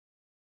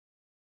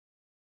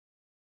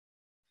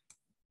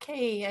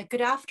Okay,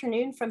 good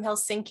afternoon from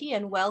Helsinki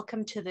and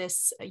welcome to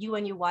this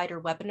UNU-WIDER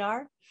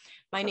webinar.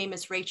 My name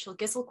is Rachel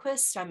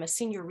Gisselquist. I'm a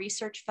senior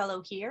research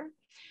fellow here,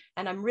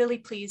 and I'm really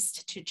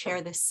pleased to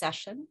chair this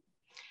session.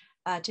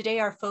 Today,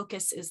 our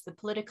focus is the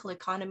political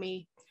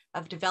economy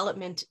of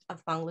development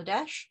of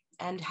Bangladesh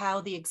and how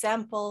the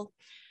example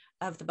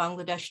of the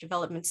Bangladesh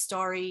development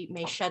story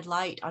may shed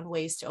light on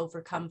ways to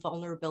overcome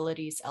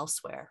vulnerabilities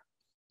elsewhere.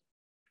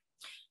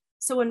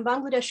 So when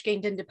Bangladesh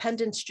gained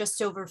independence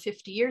just over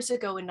 50 years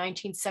ago in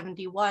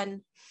 1971,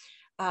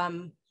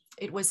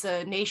 it was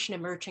a nation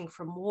emerging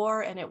from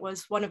war, and it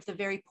was one of the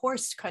very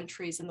poorest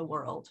countries in the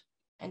world.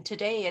 And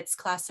today it's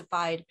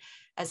classified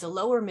as a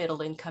lower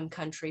middle income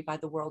country by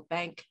the World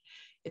Bank.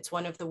 It's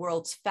one of the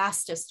world's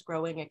fastest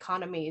growing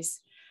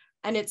economies,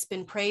 and it's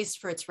been praised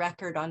for its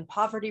record on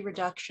poverty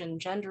reduction,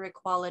 gender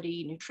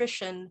equality,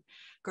 nutrition,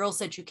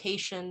 girls'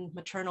 education,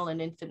 maternal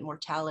and infant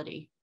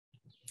mortality.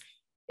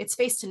 It's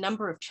faced a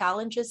number of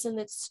challenges in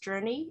its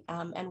journey,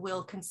 and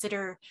we'll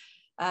consider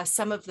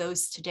some of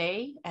those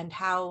today and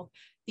how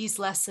these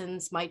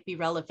lessons might be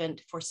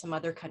relevant for some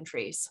other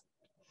countries.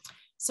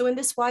 So in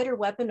this wider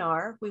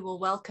webinar, we will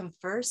welcome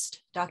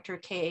first Dr.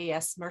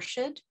 K.A.S.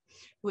 Murshid,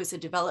 who is a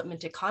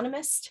development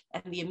economist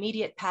and the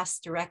immediate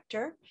past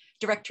Director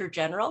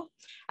General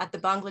at the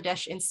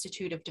Bangladesh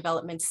Institute of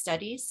Development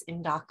Studies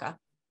in Dhaka.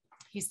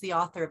 He's the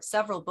author of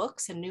several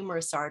books and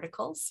numerous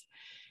articles.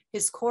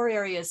 His core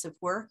areas of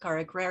work are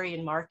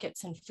agrarian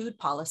markets and food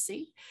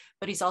policy,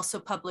 but he's also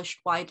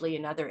published widely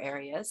in other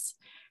areas.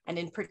 And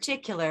in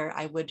particular,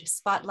 I would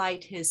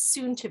spotlight his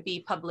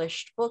soon-to-be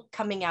published book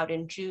coming out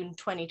in June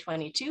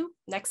 2022,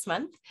 next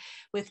month,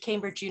 with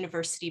Cambridge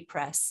University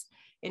Press,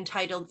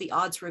 entitled The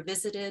Odds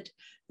Revisited,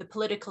 The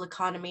Political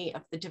Economy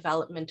of the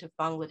Development of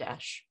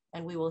Bangladesh.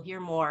 And we will hear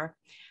more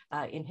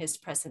in his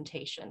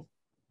presentation.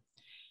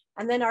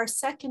 And then our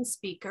second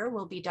speaker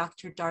will be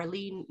Dr.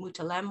 Darlene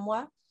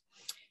Mutalemwa,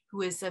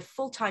 who is a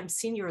full-time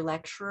senior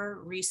lecturer,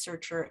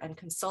 researcher, and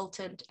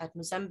consultant at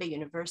Muzembe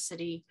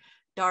University,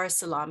 Dar es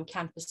Salaam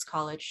Campus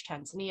College,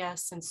 Tanzania,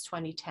 since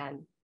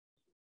 2010.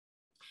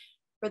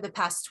 For the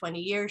past 20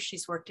 years,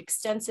 she's worked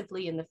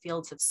extensively in the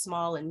fields of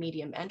small and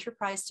medium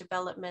enterprise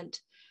development,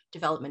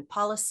 development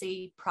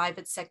policy,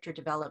 private sector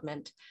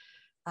development,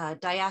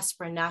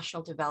 diaspora and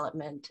national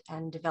development,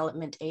 and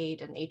development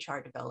aid and HR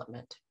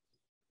development.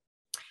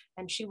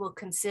 And she will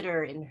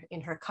consider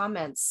in her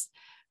comments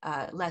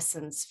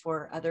lessons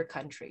for other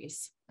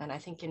countries, and I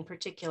think in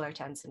particular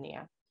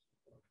Tanzania.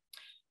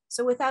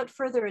 So without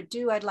further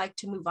ado, I'd like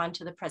to move on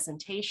to the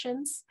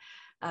presentations.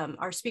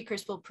 Our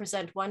speakers will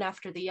present one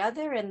after the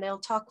other, and they'll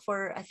talk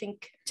for, I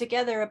think,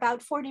 together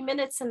about 40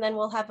 minutes, and then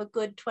we'll have a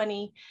good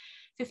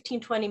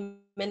 15-20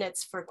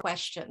 minutes for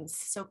questions.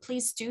 So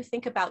please do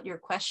think about your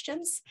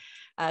questions,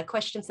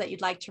 questions that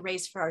you'd like to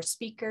raise for our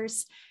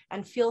speakers,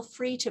 and feel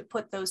free to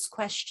put those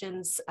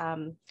questions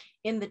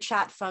in the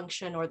chat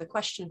function or the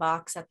question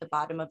box at the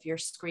bottom of your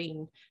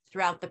screen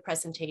throughout the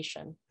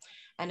presentation.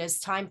 And as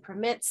time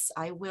permits,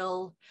 I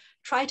will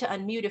try to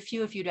unmute a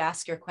few of you to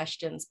ask your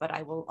questions, but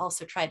I will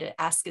also try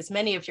to ask as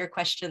many of your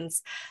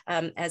questions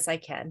as I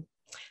can.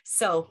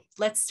 So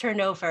let's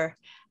turn over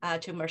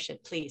to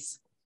Murshid, please.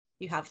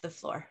 You have the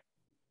floor.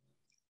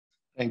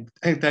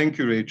 Thank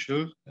you,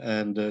 Rachel,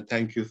 and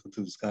thank you for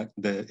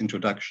the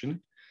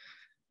introduction.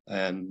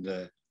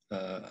 And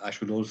I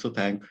should also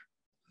thank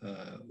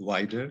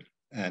WIDER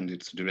and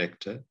its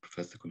director,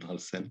 Professor Kunal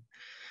Sen,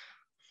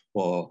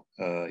 for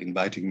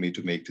inviting me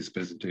to make this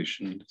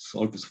presentation. It's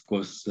always, of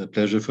course, a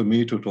pleasure for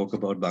me to talk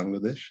about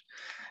Bangladesh,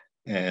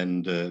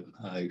 and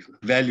I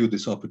value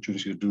this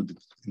opportunity to do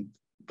this,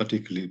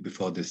 particularly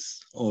before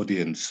this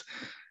audience.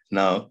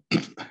 Now,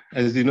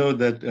 as you know,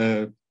 that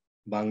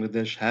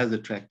Bangladesh has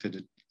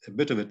attracted a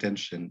bit of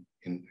attention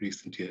in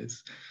recent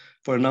years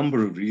for a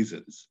number of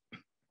reasons.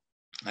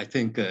 I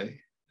think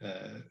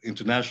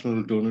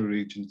international donor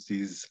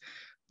agencies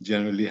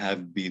generally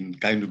have been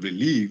kind of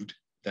relieved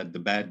that the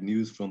bad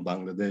news from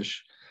Bangladesh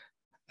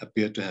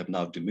appear to have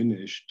now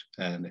diminished,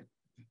 and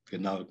we're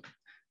now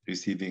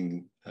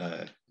receiving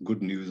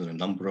good news on a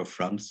number of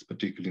fronts,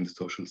 particularly in the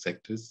social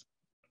sectors.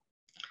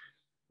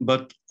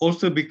 But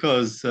also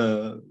because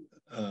there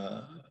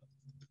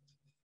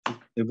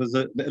was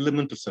an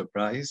element of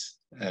surprise.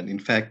 And in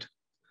fact,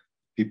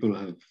 people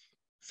have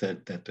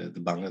said that the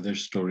Bangladesh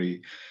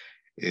story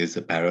is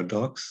a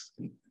paradox,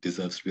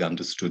 deserves to be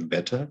understood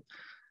better.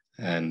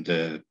 And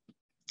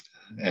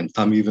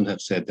some even have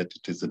said that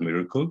it is a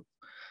miracle.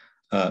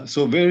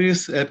 So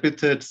various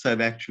epithets have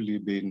actually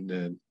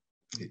been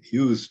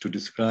used to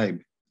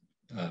describe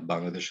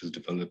Bangladesh's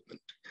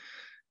development.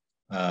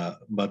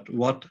 But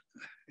what,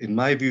 in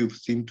my view,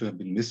 seemed to have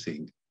been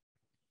missing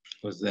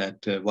was that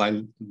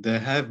while there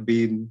have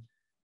been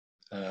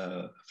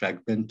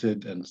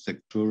fragmented and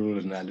sectoral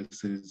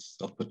analysis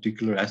of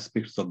particular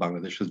aspects of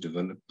Bangladesh's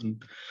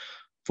development,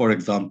 for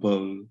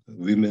example,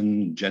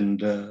 women,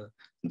 gender,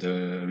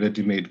 the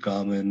ready-made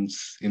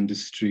garments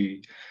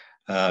industry,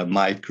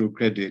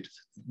 microcredit,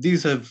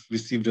 these have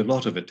received a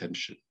lot of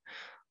attention.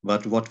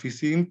 But what we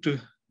seem to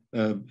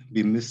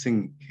be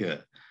missing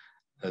here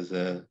as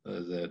a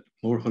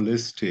more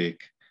holistic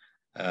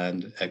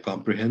and a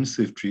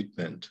comprehensive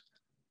treatment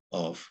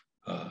of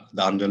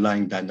the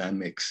underlying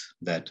dynamics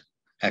that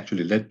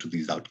actually led to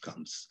these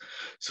outcomes.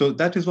 So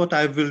that is what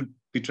I will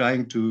be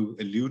trying to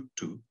allude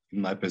to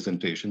in my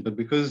presentation. But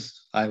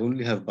because I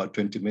only have about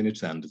 20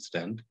 minutes, I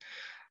understand,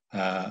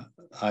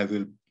 I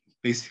will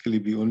basically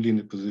be only in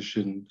a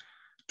position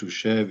to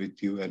share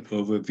with you an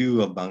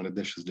overview of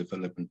Bangladesh's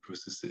development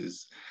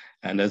processes.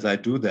 And as I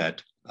do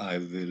that, I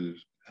will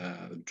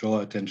draw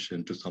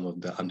attention to some of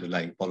the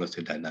underlying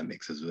policy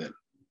dynamics as well.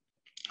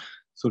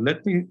 So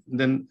let me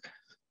then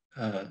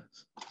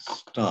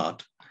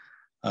start.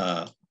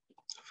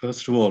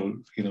 First of all,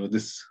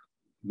 this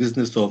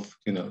business of,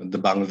 the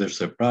Bangladesh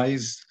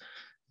surprise,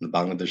 the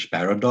Bangladesh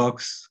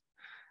paradox,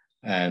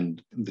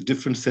 and the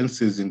different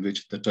senses in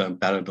which the term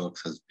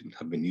paradox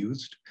have been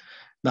used.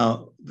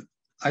 Now,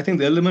 I think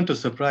the element of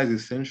surprise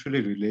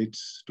essentially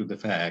relates to the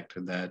fact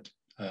that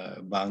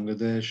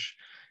Bangladesh,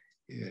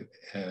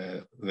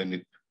 when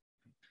it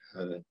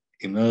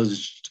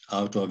emerged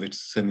out of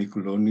its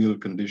semi-colonial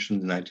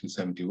conditions in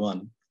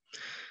 1971,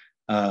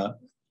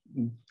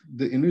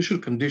 the initial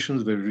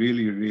conditions were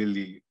really,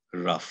 really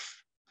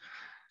rough.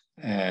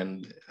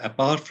 And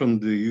apart from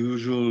the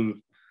usual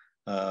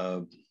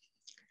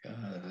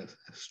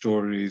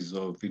stories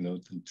of,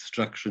 the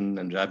destruction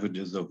and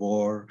ravages of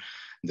war,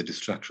 the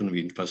destruction of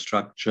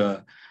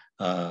infrastructure,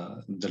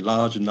 the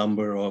large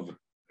number of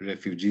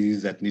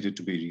refugees that needed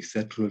to be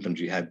resettled and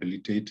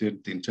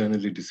rehabilitated, the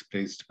internally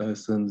displaced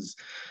persons,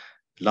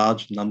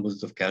 large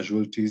numbers of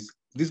casualties.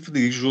 These were the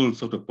usual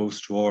sort of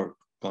post-war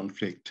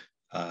conflict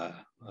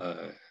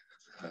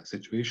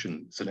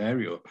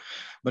scenario.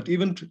 But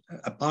even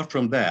apart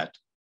from that,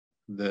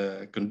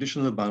 the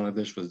condition of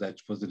Bangladesh was that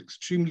it was an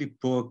extremely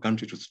poor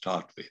country to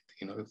start with.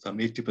 Some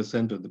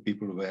 80% of the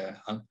people were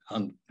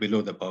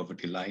below the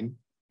poverty line.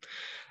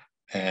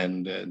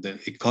 And the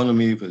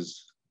economy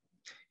was,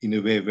 in a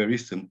way, very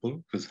simple.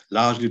 It was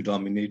largely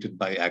dominated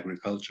by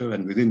agriculture,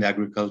 and within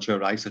agriculture,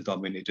 rice had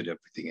dominated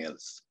everything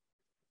else.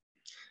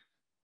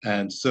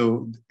 And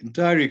so the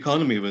entire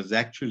economy was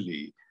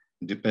actually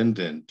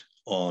dependent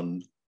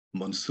on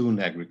monsoon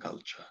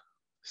agriculture.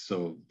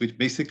 So which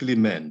basically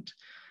meant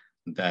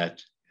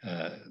that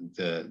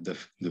the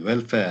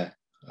welfare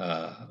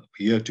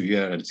year to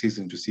year and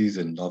season to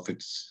season of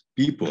its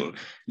people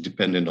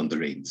depended on the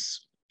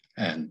rains,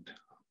 and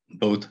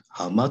both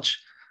how much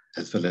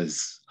as well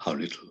as how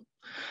little.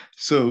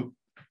 So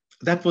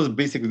that was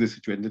basically the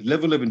situation. The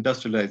level of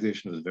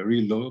industrialization was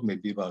very low,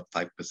 maybe about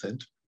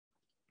 5%.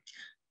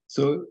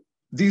 So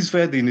these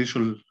were the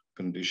initial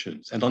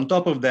conditions. And on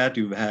top of that,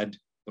 you've had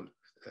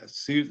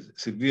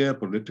severe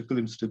political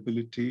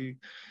instability,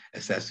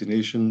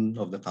 assassination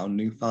of the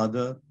founding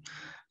father,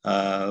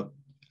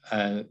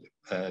 and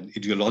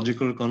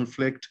ideological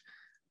conflict,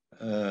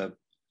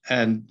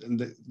 and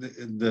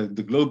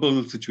the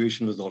global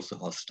situation was also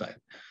hostile.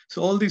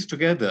 So all these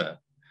together,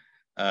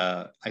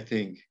 I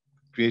think,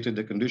 created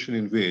a condition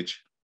in which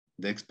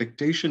the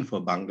expectation for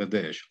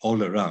Bangladesh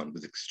all around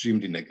was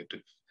extremely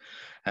negative.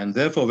 And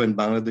therefore, when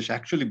Bangladesh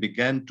actually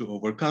began to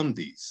overcome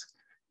these,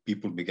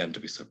 people began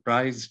to be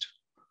surprised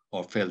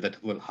or felt that,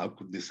 well, how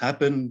could this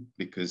happen?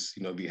 Because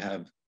we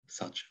have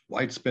such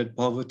widespread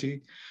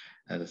poverty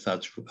and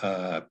such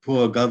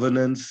poor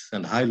governance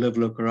and high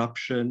level of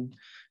corruption,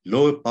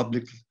 low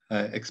public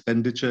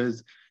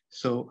expenditures.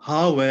 So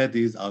how were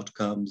these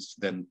outcomes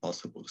then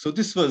possible? So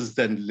this was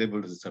then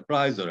labeled as a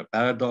surprise or a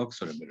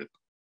paradox or a miracle.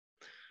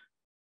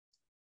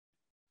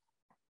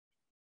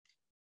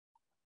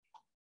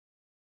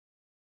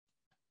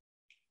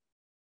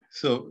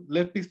 So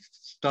let me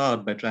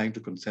start by trying to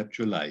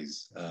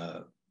conceptualize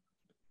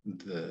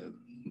the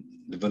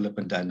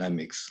development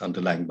dynamics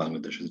underlying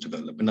Bangladesh's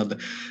development. Now,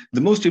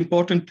 the most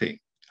important thing,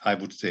 I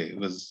would say,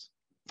 was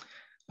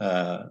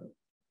that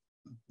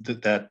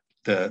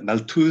the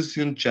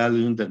Malthusian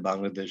challenge that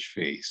Bangladesh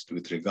faced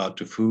with regard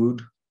to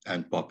food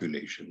and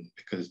population,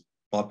 because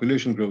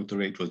population growth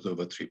rate was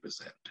over 3%.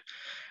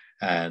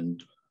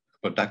 And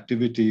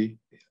productivity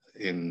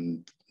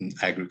in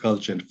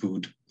agriculture and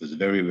food was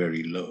very,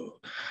 very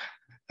low.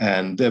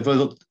 And there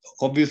were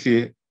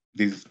obviously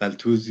these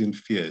Malthusian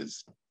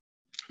fears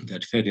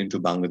that fed into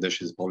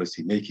Bangladesh's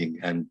policy making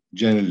and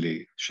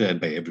generally shared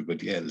by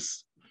everybody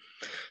else.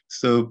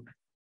 So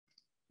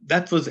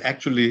that was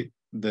actually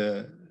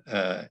the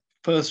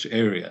first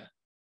area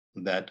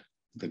that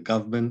the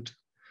government,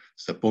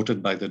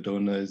 supported by the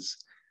donors,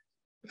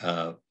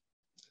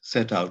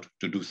 set out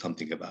to do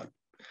something about.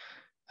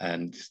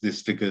 And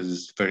this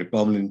figures very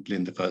prominently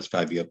in the first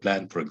 5-year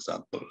plan, for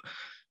example.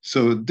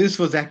 So this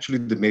was actually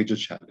the major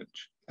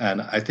challenge.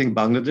 And I think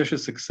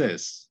Bangladesh's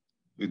success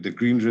with the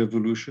Green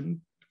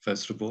Revolution,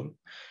 first of all,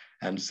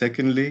 and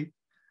secondly,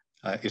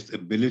 its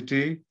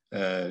ability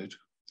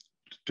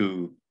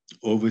to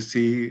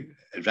oversee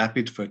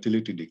rapid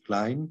fertility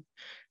decline.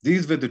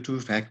 These were the two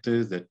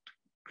factors that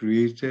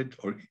created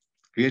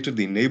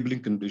the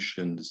enabling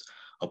conditions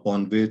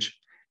upon which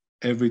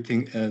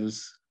everything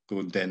else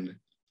could then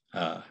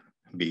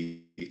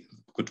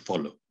could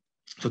follow.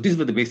 So these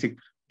were the basic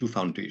two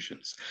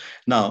foundations.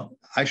 Now,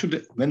 I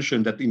should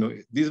mention that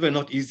these were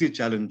not easy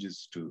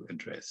challenges to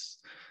address.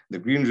 The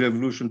Green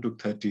Revolution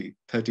took 30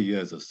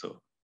 years or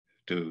so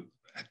to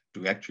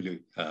actually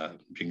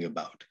bring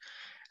about.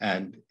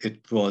 And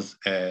it was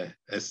a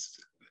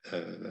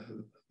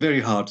very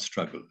hard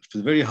struggle. It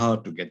was very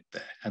hard to get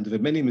there. And there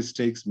were many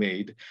mistakes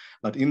made,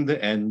 but in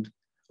the end,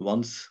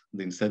 once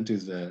the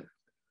incentives were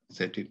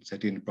set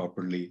in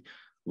properly,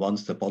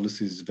 once the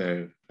policies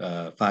were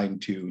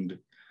fine-tuned,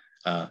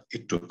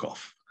 it took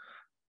off.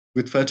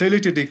 With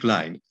fertility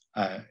decline,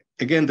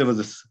 again, there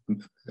was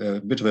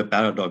a bit of a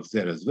paradox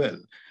there as well,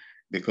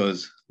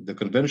 because the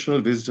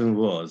conventional wisdom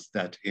was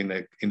that in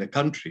a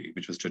country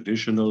which was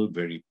traditional,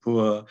 very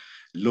poor,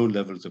 low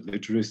levels of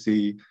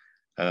literacy,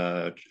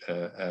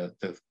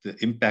 the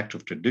impact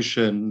of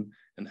tradition,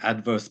 an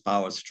adverse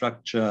power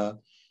structure,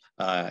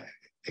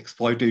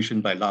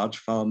 exploitation by large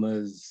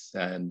farmers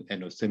and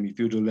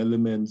semi-feudal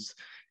elements,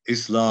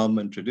 Islam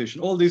and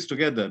tradition, all these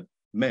together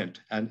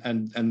meant, and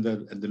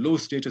the low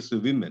status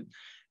of women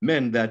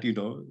meant that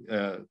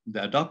the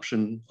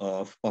adoption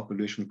of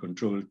population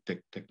control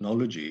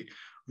technology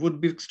would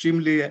be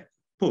extremely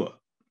poor.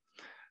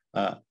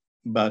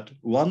 But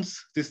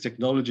once this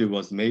technology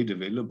was made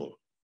available,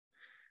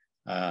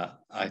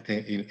 I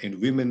think in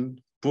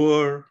women,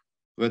 poor,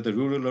 whether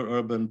rural or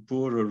urban,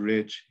 poor or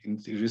rich,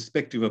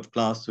 irrespective of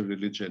class or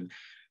religion,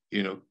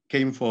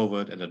 came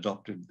forward and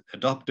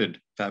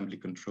adopted family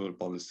control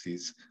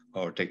policies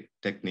or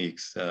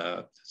techniques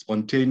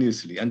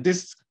spontaneously. And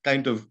this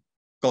kind of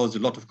caused a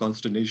lot of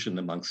consternation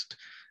amongst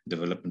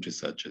development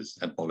researchers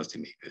and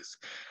policymakers.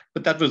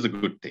 But that was a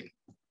good thing.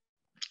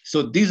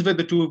 So these were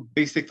the two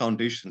basic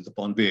foundations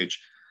upon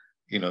which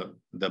the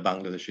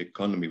Bangladeshi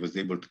economy was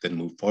able to then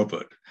move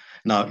forward.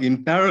 Now,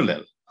 in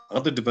parallel,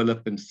 other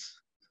developments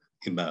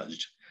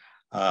emerged.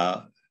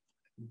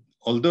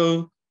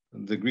 Although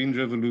the Green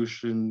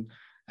Revolution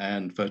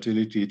and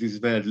fertility,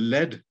 these were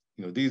led,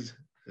 these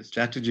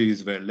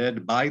strategies were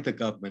led by the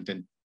government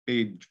and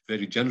paid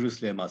very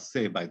generously, I must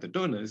say, by the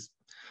donors,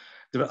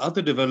 there are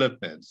other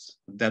developments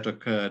that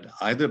occurred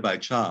either by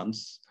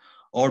chance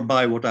or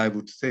by what I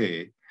would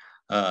say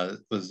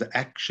was the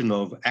action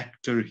of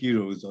actor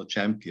heroes or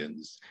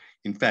champions.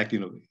 In fact,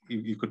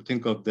 you could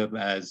think of them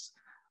as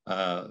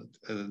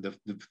the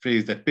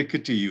phrase that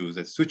Piketty used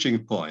as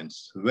switching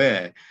points,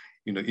 where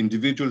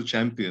individual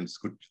champions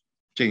could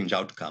change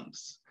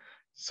outcomes.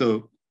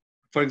 So,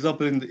 for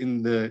example,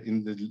 in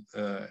the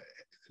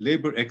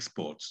labor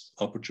exports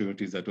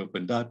opportunities that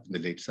opened up in the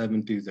late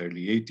 70s,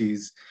 early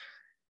 80s,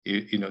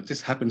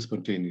 this happened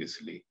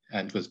spontaneously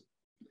and it was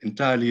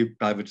entirely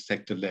private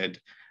sector led.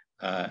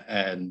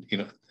 And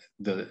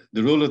the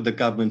role of the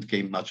government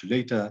came much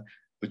later,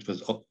 which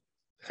was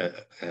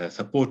a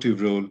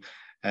supportive role,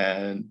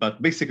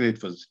 but basically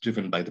it was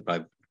driven by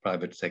the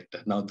private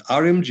sector. Now, the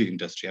RMG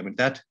industry, I mean,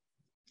 that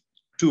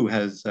too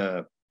has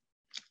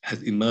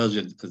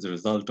emerged as a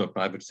result of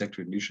private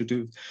sector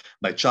initiative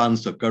by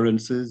chance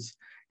occurrences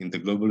in the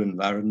global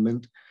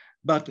environment,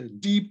 but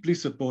deeply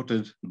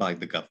supported by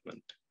the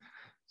government.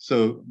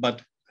 So,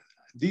 but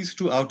these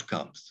two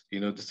outcomes,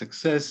 the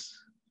success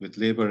with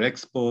labor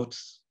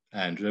exports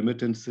and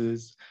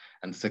remittances,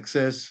 and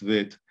success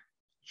with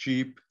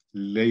cheap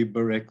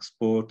labor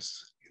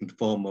exports in the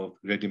form of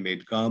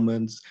ready-made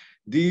garments,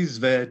 these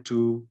were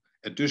two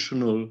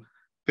additional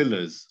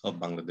pillars of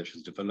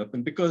Bangladesh's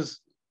development,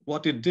 because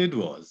what it did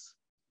was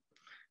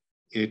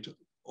it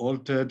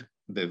altered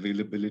the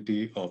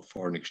availability of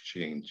foreign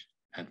exchange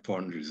and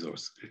foreign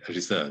reserves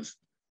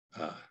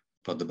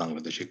for the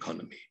Bangladesh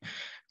economy,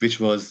 which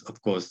was,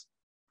 of course,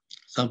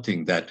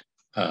 something that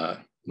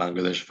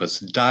Bangladesh was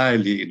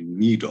direly in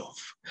need of.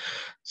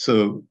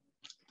 So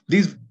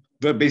these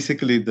were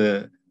basically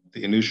the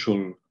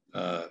initial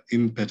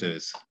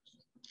impetus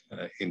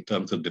in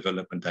terms of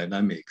development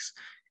dynamics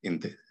in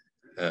the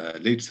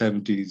late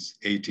 70s,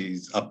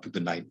 80s, up to the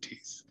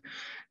 90s.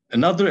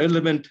 Another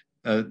element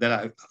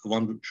that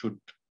one should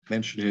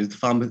mention is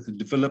the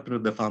development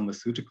of the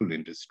pharmaceutical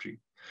industry.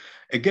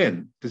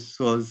 Again, this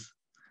was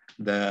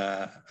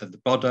the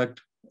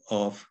product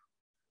of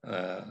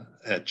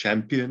a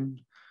champion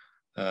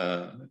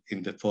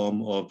in the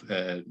form of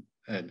an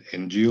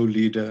NGO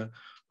leader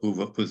who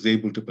was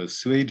able to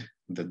persuade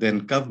the then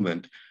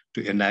government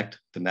to enact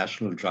the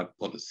national drug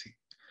policy,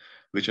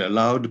 which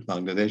allowed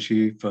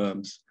Bangladeshi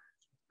firms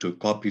to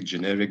copy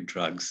generic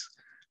drugs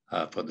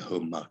for the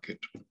home market.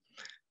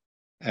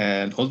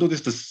 And although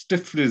this was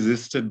stiffly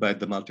resisted by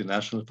the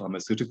multinational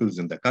pharmaceuticals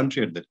in the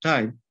country at the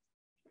time,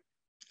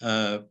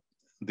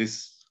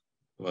 this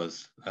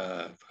was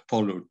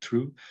followed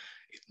through.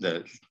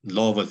 The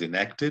law was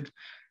enacted,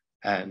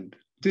 and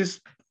this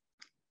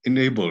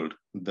enabled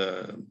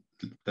the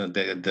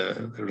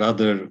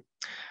rather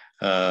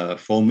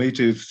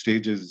formative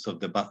stages of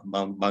the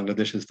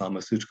Bangladesh's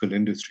pharmaceutical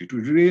industry to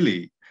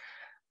really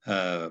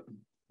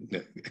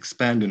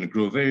expand and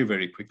grow very,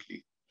 very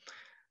quickly.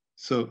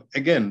 So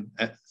again,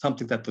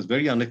 something that was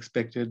very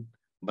unexpected,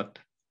 but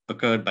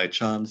occurred by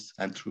chance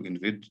and through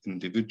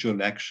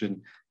individual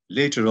action,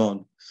 later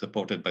on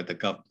supported by the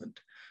government.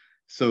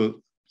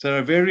 So there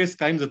are various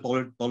kinds of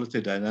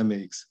policy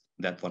dynamics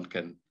that one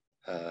can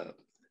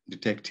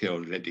detect here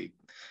already.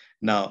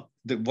 Now,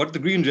 what the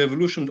Green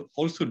Revolution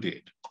also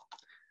did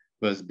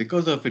was,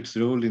 because of its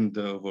role in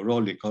the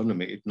overall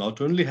economy, it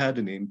not only had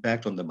an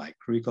impact on the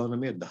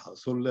microeconomy at the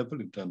household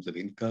level in terms of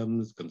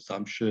incomes,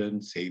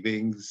 consumption,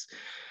 savings,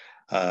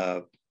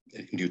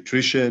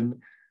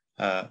 nutrition,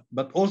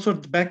 but also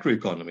the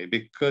macroeconomy,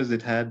 because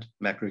it had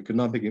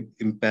macroeconomic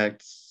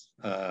impacts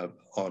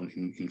on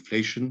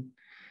inflation,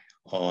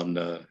 on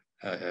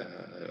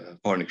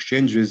foreign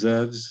exchange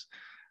reserves.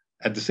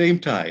 At the same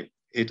time,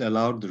 it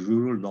allowed the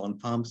rural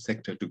non-farm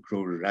sector to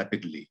grow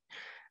rapidly.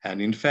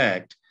 And in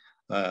fact,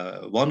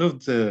 one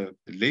of the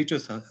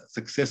latest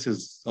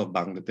successes of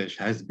Bangladesh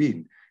has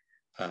been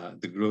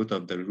the growth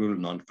of the rural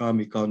non-farm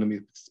economy,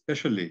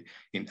 especially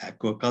in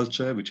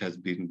aquaculture, which has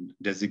been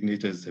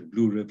designated as a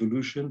blue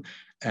revolution,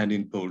 and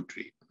in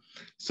poultry.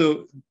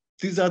 So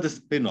these are the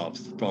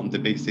spin-offs from the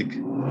basic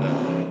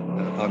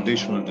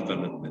foundational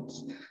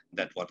developments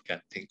that one can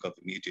think of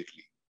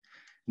immediately.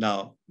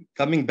 Now,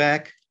 coming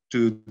back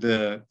to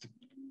the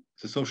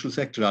social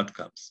sector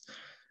outcomes,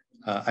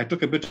 I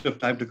took a bit of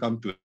time to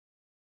come to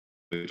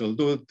it.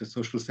 Although the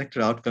social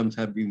sector outcomes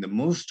have been the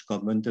most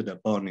commented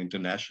upon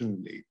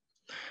internationally,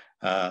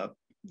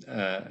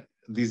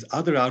 these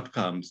other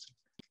outcomes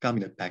come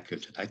in a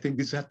package. I think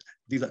these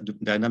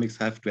dynamics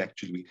have to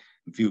actually be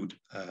viewed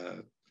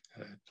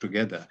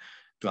together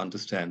to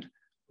understand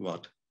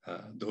what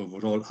the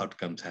overall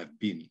outcomes have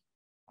been.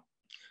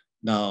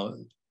 Now,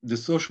 the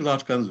social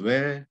outcomes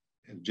were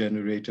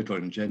generated or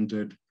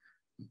engendered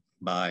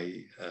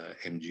by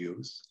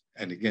NGOs.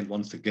 And again,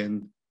 once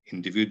again,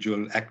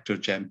 individual actor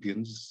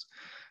champions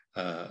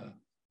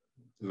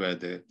were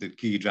the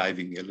key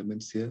driving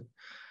elements here.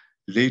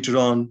 Later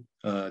on,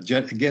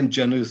 again,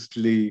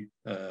 generously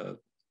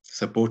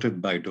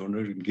supported by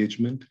donor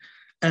engagement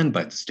and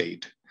by the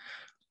state.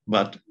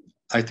 But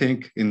I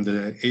think in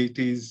the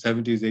 80s,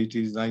 70s,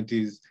 80s,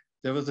 90s,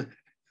 there was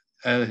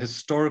a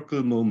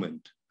historical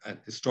moment, a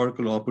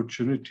historical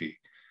opportunity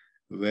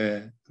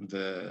where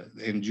the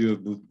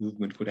NGO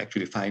movement could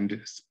actually find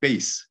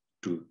space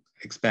to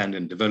expand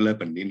and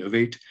develop and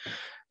innovate,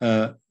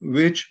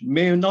 which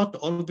may not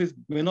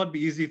be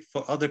easy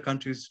for other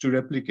countries to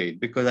replicate,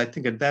 because I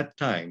think at that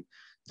time,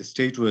 the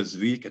state was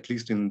weak, at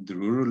least in the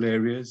rural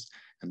areas,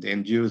 and the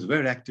NGOs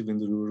were active in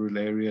the rural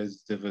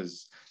areas. There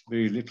was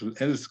very little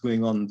else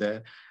going on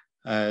there.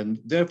 And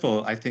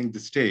therefore, I think the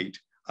state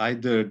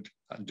either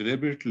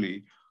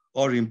deliberately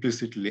or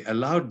implicitly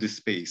allowed this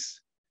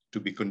space to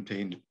be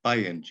contained by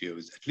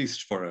NGOs, at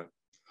least for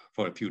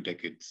a few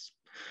decades.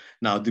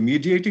 Now, the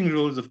mediating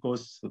roles, of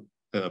course,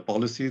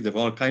 policies, there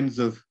were all kinds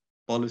of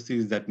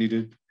policies that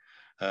needed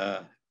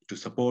to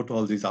support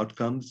all these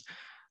outcomes.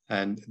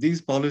 And these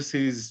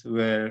policies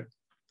were,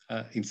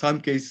 in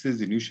some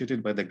cases,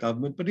 initiated by the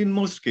government, but in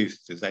most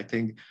cases, I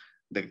think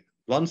that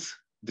once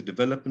the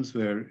developments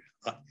were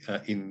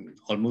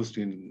almost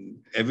in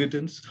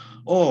evidence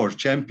or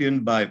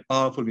championed by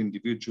powerful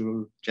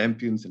individual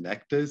champions and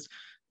actors,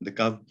 the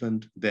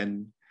government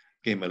then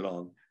came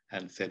along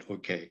and said,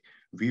 okay,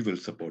 we will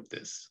support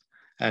this.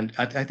 And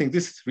I think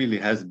this really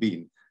has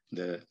been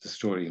the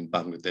story in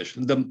Bangladesh.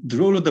 And the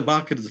role of the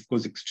market is, of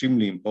course,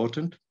 extremely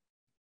important.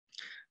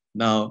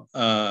 Now,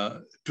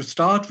 to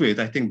start with,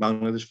 I think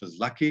Bangladesh was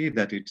lucky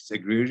that its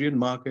agrarian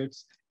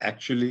markets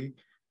actually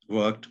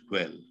worked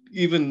well,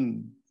 even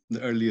in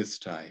the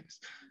earliest times.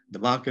 The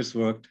markets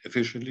worked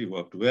efficiently,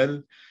 worked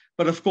well.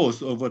 But of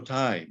course, over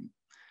time,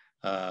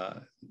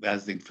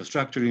 as the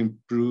infrastructure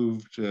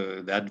improved,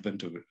 the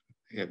advent of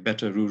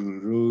better rural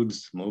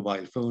roads,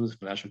 mobile phones,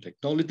 financial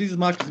technology, these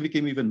markets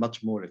became even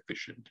much more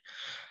efficient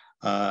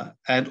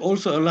and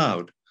also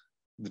allowed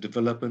the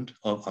development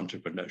of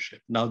entrepreneurship.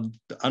 Now,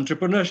 the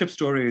entrepreneurship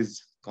story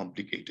is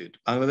complicated.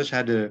 Bangladesh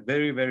had a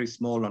very, very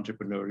small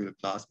entrepreneurial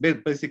class.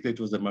 Basically, it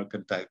was a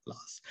mercantile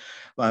class.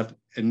 But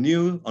a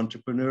new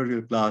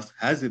entrepreneurial class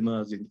has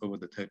emerged over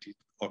the 30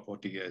 or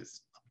 40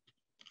 years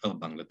of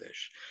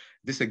Bangladesh.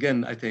 This,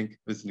 again, I think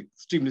was an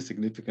extremely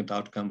significant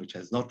outcome, which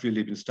has not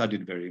really been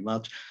studied very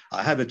much.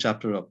 I have a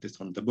chapter of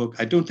this on the book.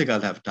 I don't think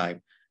I'll have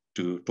time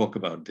to talk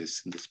about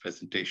this in this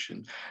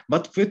presentation.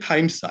 But with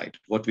hindsight,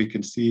 what we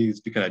can see is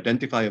we can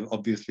identify,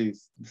 obviously,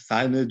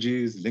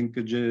 synergies,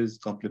 linkages,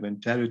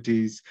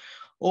 complementarities,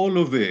 all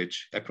of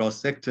which across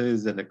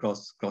sectors and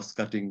across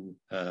cross-cutting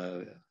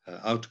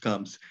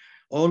outcomes,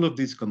 all of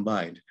these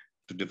combined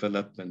to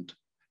development,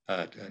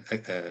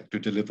 to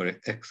deliver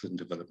excellent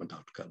development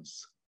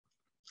outcomes.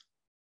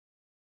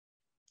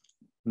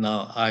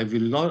 Now, I've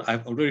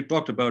already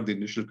talked about the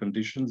initial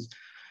conditions,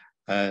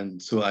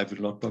 and so I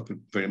will not talk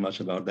very much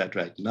about that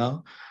right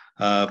now.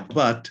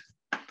 But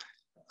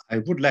I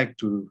would like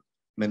to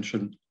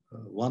mention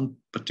one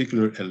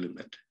particular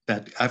element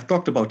that I've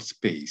talked about: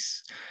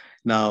 space.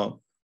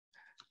 Now,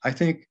 I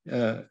think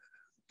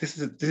this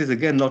is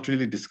again not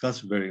really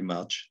discussed very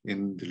much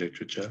in the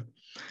literature,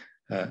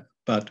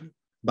 but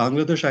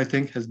Bangladesh, I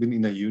think, has been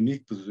in a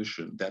unique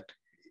position that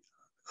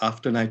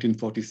after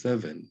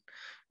 1947,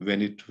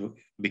 when it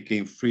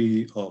became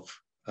free of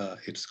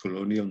its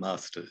colonial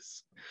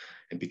masters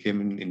and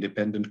became an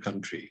independent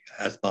country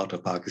as part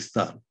of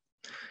Pakistan.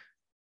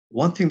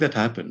 One thing that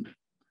happened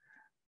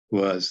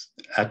was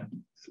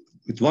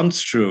with one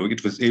stroke,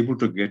 it was able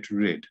to get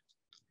rid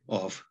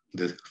of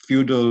the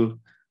feudal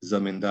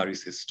zamindari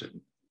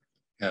system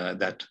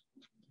that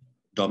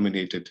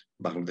dominated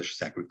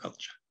Bangladesh's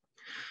agriculture.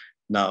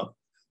 Now,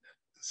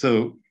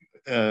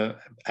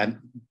 and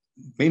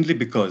mainly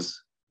because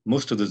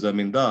most of the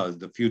zamindars,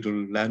 the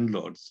feudal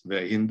landlords,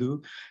 were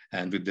Hindu,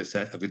 and with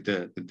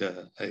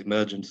the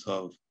emergence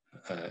of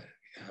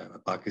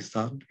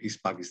Pakistan,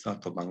 East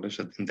Pakistan for Bangladesh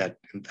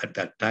at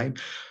that time,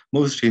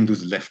 most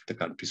Hindus left the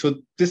country.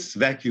 So this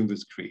vacuum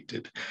was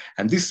created,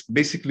 and this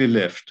basically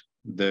left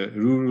the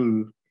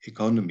rural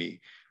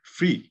economy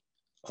free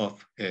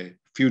of a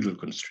feudal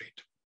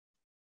constraint.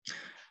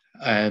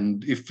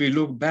 And if we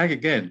look back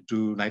again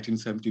to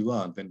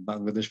 1971, when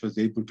Bangladesh was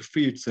able to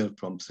free itself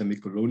from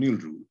semi-colonial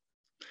rule,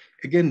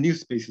 again, new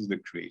spaces were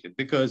created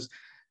because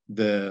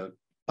the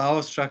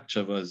power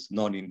structure was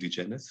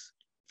non-indigenous.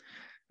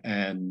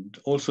 And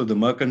also the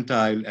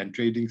mercantile and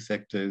trading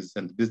sectors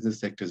and business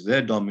sectors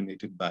were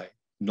dominated by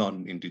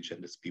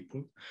non-indigenous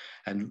people.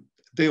 And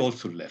they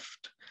also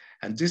left.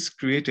 And this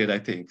created, I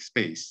think,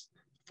 space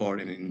for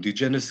an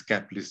indigenous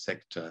capitalist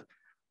sector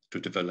to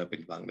develop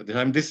in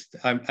Bangladesh.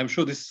 I'm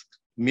sure this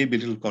may be a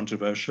little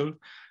controversial,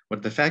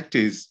 but the fact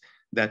is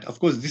that, of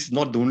course, this is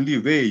not the only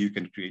way you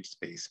can create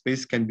space.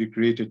 Space can be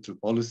created through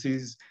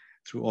policies,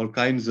 through all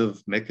kinds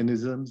of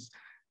mechanisms.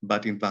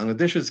 But in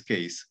Bangladesh's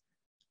case,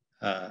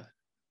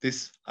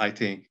 this, I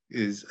think,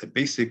 is a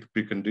basic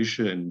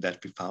precondition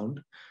that we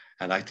found.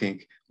 And I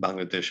think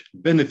Bangladesh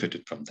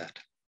benefited from that.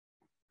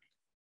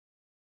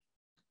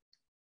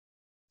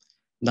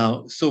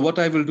 Now, so what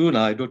I will do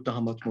now, I don't know how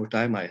much more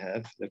time I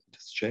have. Let me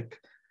just check.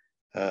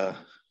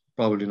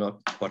 Probably not,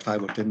 about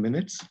 5 or 10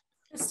 minutes.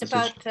 Just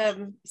about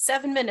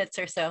 7 minutes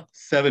or so.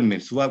 7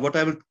 minutes. What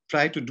I will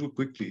try to do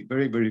quickly,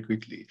 very, very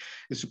quickly,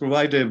 is to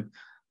provide a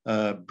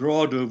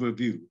broad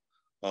overview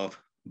of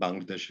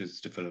Bangladesh's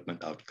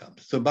development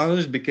outcomes. So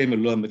Bangladesh became a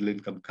low middle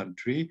income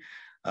country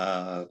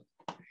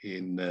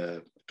in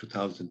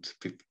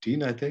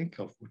 2015, I think,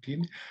 or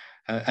 14.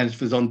 And it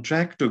was on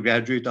track to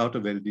graduate out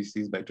of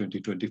LDCs by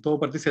 2024,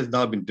 but this has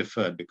now been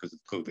deferred because of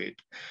COVID.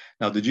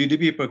 Now, the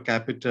GDP per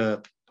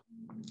capita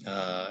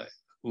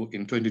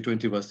in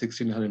 2020 was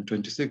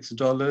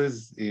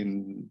 $1,626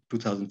 in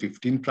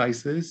 2015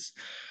 prices.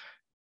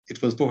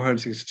 It was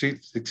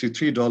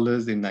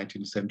 $463 in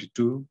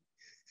 1972,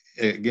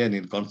 again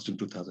in constant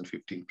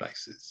 2015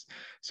 prices.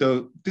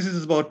 So this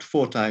is about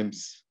 4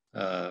 times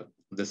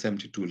the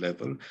 72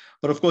 level.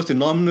 But of course, in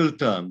nominal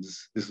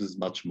terms, this is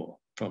much more,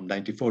 from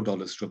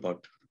 $94 to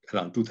about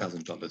around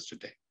 $2,000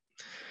 today.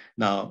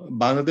 Now,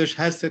 Bangladesh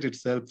has set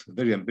itself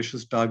very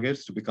ambitious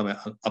targets to become an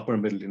upper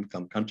middle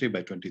income country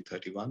by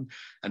 2031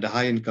 and a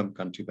high income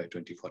country by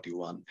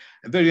 2041.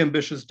 Very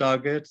ambitious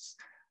targets,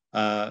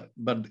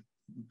 but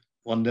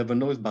one never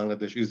knows.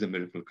 Bangladesh is a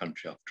miracle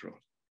country after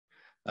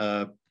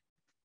all.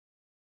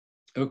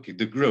 Okay,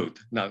 the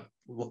growth. Now,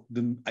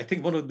 I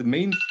think one of the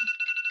main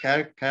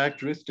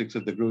characteristics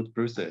of the growth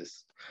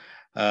process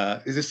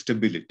is a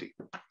stability.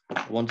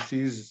 One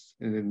sees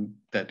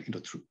that,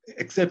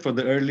 except for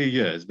the early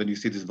years, when you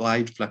see these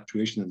wide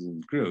fluctuations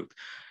in growth,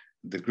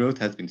 the growth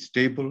has been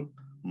stable,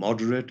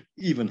 moderate,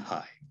 even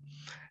high.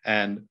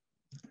 And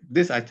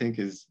this, I think,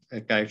 is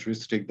a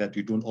characteristic that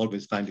you don't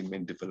always find in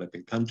many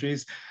developing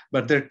countries.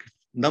 But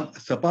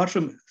so apart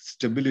from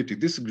stability,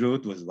 this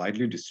growth was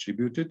widely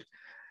distributed.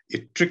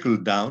 It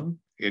trickled down.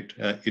 It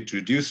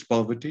reduced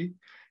poverty.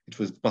 It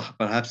was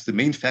perhaps the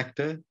main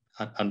factor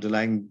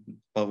underlying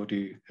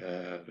poverty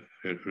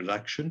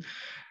reduction.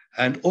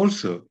 And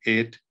also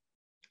it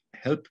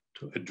helped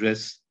to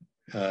address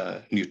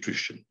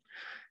nutrition.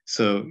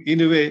 So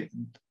in a way,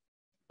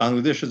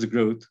 Bangladesh's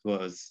growth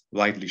was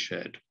widely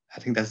shared. I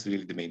think that's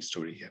really the main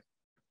story here.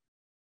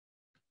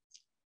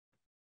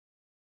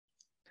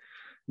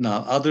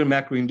 Now, other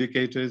macro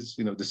indicators,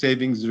 the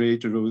savings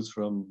rate rose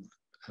from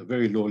a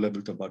very low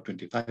level to about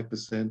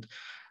 25%.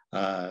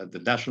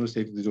 The national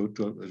savings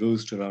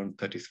rose to around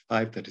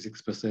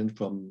 36%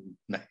 from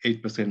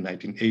 8% in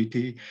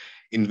 1980.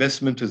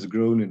 Investment has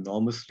grown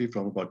enormously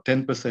from about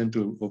 10%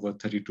 to over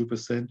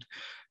 32%.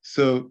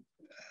 So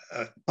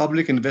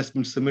public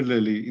investment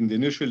similarly in the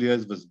initial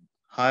years was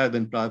higher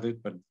than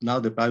private, but now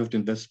the private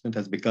investment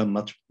has become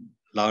much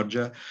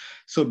larger.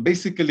 So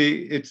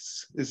basically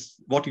it's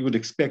what you would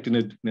expect in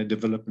a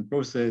development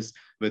process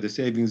where the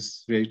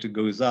savings rate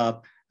goes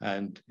up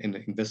and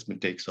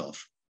investment takes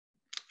off,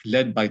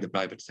 led by the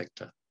private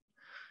sector.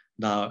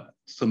 Now,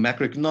 so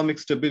macroeconomic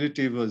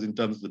stability was in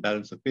terms of the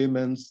balance of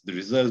payments, the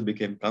reserves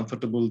became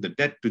comfortable, the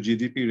debt to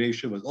GDP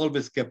ratio was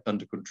always kept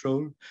under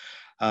control,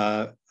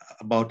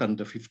 about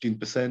under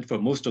 15% for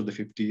most of the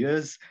 50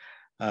 years.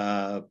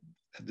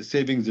 The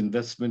savings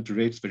investment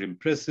rates were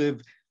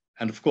impressive.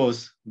 And of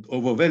course, the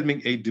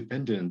overwhelming aid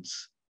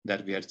dependence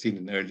that we had seen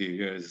in earlier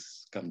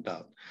years come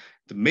down.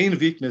 The main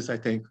weakness, I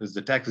think, was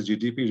the tax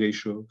GDP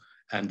ratio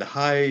And the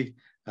high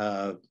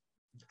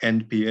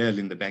NPL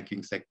in the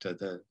banking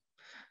sector,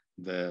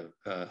 the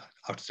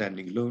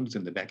outstanding loans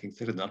in the banking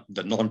sector, not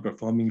the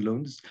non-performing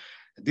loans,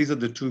 these are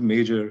the two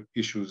major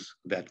issues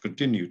that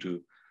continue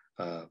to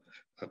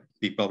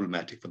be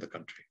problematic for the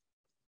country.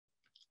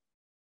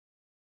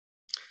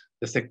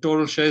 The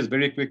sectoral shares,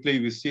 very quickly,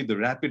 we see the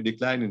rapid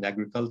decline in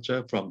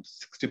agriculture from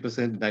 60%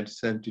 in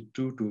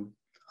 1972 to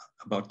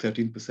about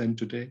 13%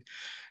 today.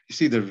 You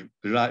see the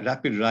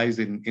rapid rise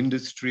in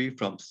industry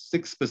from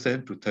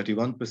 6% to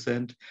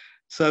 31%.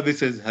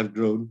 Services have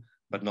grown,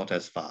 but not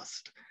as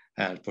fast.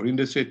 And for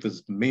industry, it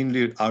was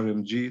mainly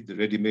RMG, the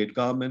ready-made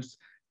garments,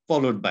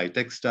 followed by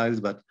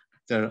textiles, but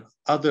there are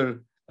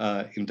other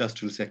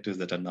industrial sectors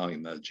that are now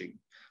emerging.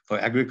 For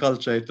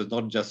agriculture, it was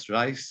not just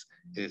rice,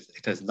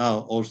 it has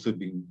now also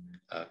been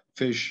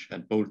fish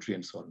and poultry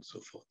and so on and so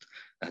forth.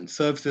 And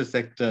services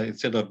sector,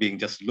 instead of being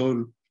just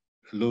low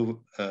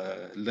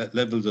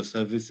levels of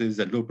services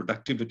and low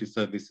productivity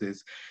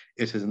services,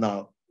 it has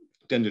now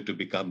tended to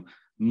become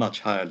much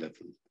higher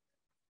level.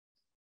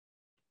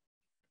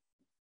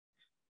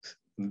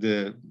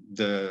 The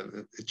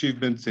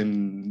achievements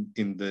in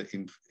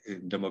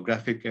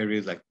demographic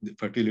areas like the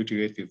fertility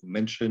rate we've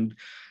mentioned,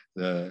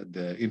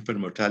 the infant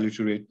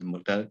mortality rate, the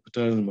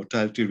maternal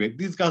mortality rate,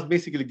 these guys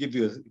basically give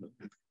you a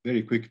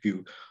very quick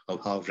view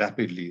of how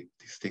rapidly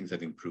these things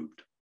have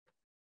improved.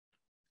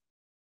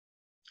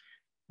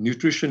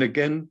 Nutrition,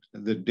 again,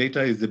 the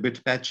data is a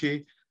bit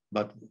patchy,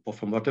 but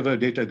from whatever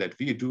data that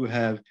we do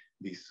have,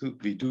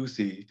 we do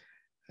see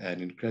an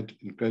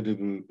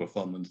incredible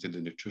performance in the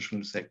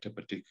nutritional sector,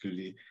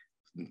 particularly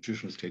the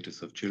nutritional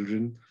status of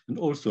children and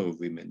also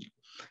women.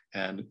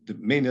 And the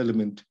main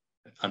element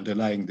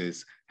underlying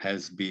this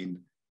has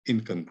been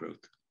income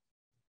growth,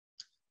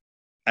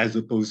 as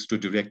opposed to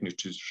direct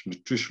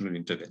nutritional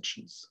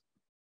interventions.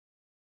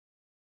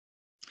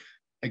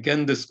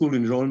 Again, the school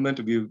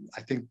enrollment,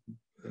 I think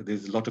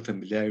there's a lot of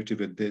familiarity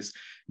with this.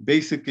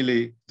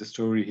 Basically, the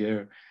story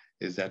here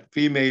is that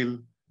female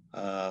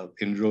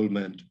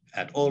enrollment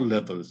at all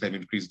levels have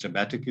increased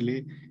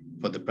dramatically.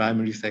 For the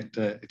primary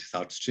sector, it has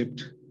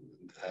outstripped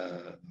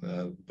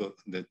the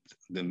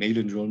male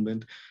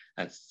enrollment,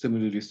 and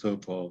similarly so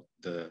for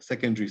the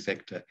secondary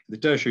sector. The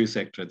tertiary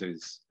sector,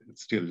 it's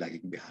still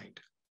lagging behind.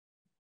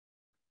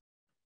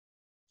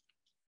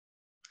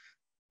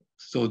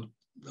 So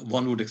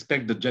one would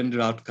expect the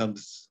gender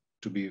outcomes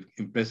to be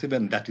impressive,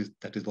 and that is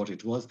what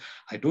it was.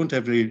 I don't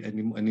have really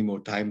any more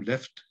time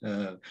left,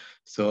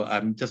 so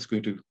I'm just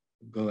going to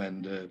go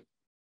and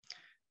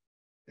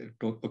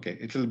talk. Okay,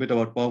 a little bit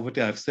about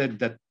poverty. I've said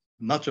that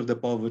much of the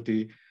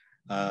poverty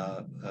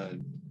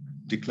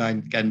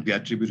decline can be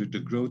attributed to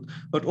growth,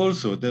 but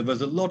also there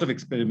was a lot of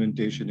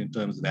experimentation in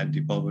terms of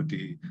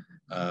anti-poverty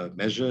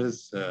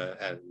measures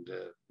and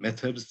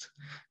methods.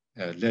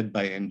 Led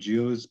by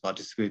NGOs,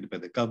 participated by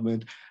the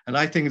government. And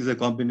I think it's a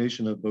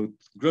combination of both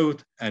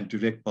growth and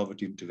direct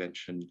poverty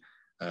intervention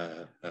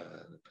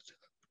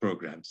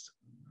programs.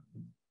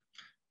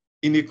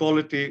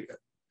 Inequality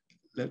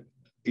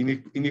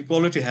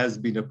has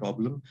been a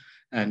problem,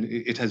 and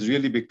it has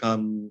really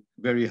become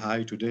very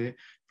high today,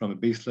 from a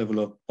base level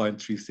of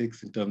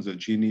 0.36 in terms of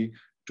Gini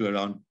to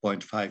around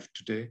 0.5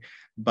 today.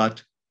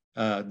 But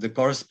the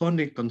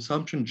corresponding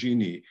consumption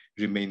Gini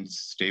remains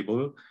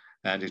stable,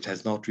 and it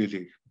has not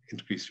really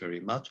increased very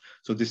much.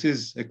 So this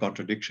is a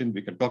contradiction.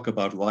 We can talk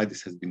about why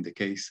this has been the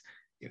case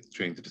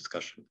during the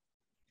discussion.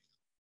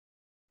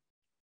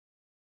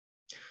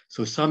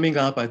 So summing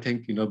up, I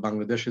think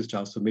Bangladesh's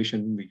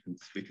transformation,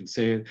 we can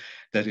say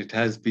that it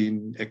has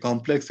been a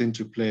complex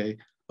interplay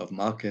of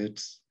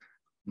markets,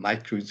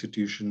 micro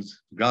institutions,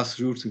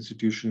 grassroots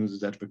institutions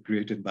that were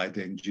created by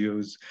the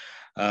NGOs,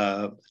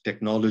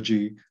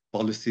 technology,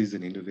 policies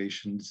and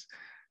innovations.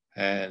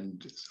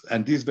 And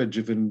these were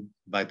driven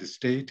by the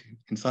state,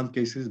 in some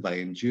cases by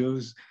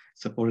NGOs,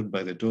 supported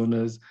by the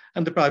donors,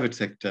 and the private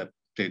sector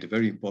played a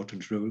very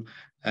important role.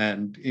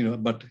 And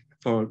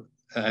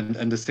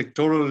the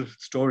sectoral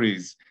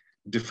stories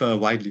differ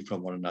widely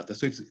from one another.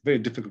 So it's very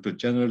difficult to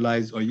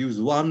generalize or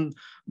use one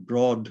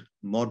broad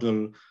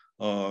model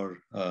or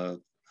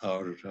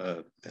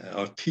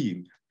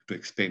theme to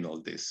explain all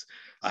this.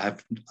 I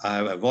have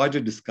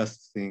avoided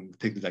discussing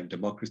things like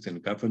democracy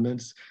and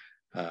governance.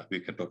 We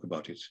can talk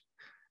about it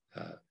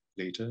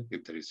later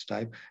if there is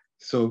time.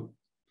 So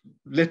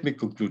let me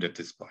conclude at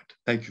this point.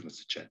 Thank you,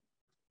 Mr. Chair.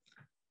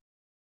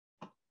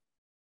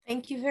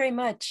 Thank you very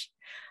much.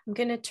 I'm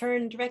going to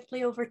turn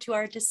directly over to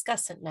our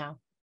discussant now.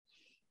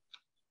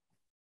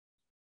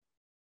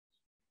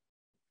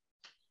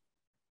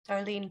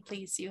 Darlene,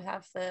 please, you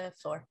have the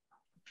floor.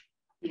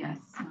 Yes.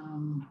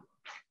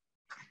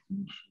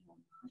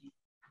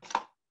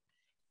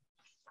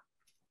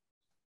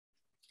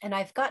 And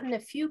I've gotten a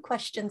few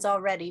questions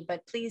already,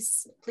 but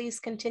please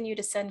continue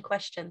to send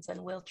questions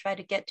and we'll try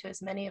to get to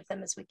as many of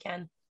them as we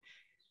can.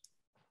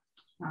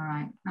 All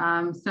right.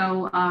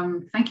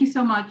 Thank you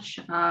so much,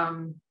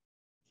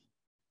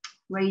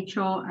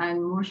 Rachel and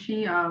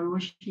Murshid.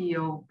 Murshid,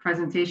 your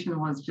presentation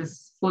was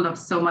just full of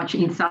so much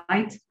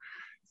insight.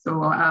 So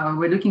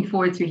we're looking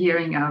forward to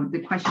hearing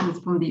the questions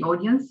from the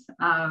audience.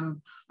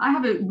 I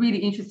have a really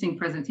interesting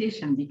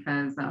presentation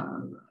because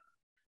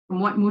from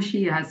what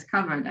Murshid has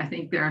covered, I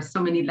think there are so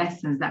many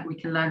lessons that we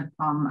can learn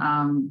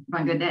from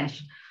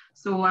Bangladesh.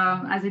 So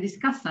as a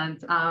discussant,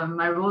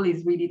 my role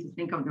is really to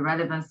think of the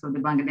relevance of the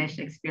Bangladesh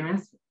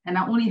experience. And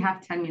I only have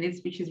 10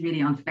 minutes, which is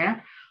really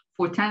unfair,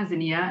 for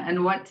Tanzania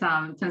and what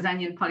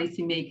Tanzanian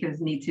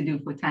policymakers need to do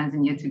for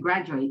Tanzania to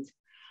graduate.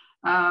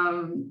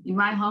 In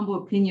my humble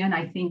opinion,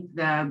 I think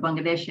the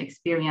Bangladesh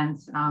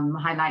experience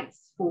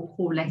highlights 4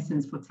 core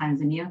lessons for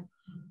Tanzania.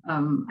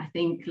 I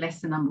think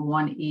lesson number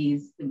 1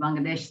 is the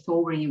Bangladesh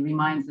story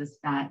reminds us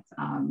that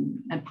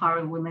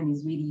empowering women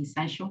is really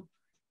essential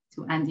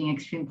to ending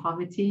extreme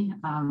poverty.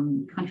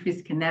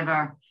 Countries can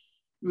never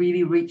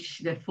really reach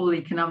the full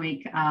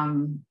economic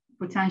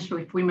potential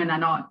if women are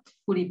not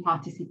fully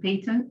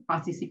participating.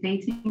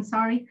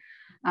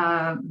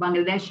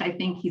 Bangladesh, I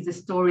think, is a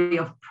story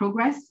of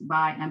progress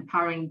by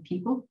empowering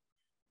people,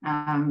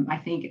 I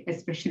think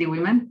especially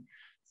women.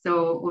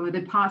 So over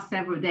the past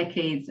several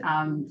decades,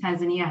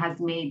 Tanzania has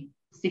made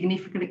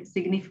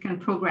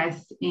significant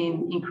progress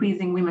in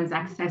increasing women's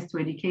access to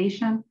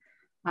education,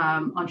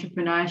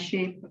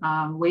 entrepreneurship,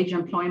 wage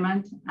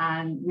employment,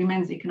 and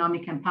women's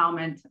economic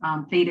empowerment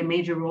played a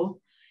major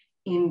role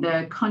in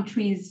the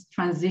country's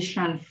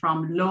transition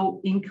from low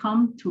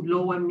income to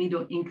lower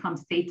middle income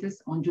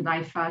status on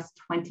July 1st,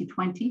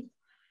 2020.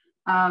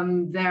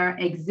 There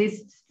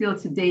exist still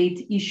to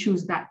date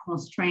issues that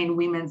constrain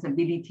women's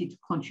ability to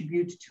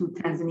contribute to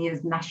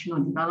Tanzania's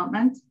national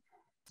development.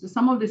 So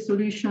some of the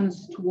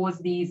solutions towards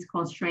these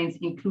constraints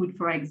include,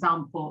 for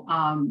example,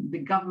 the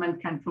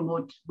government can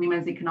promote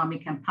women's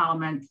economic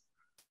empowerment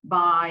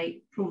by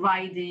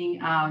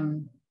providing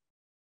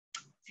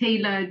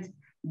tailored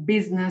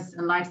business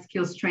and life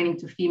skills training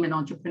to female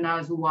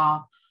entrepreneurs who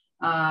are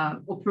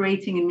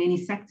operating in many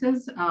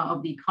sectors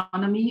of the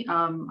economy.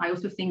 I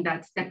also think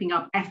that stepping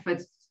up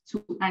efforts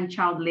to end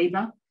child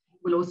labor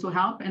will also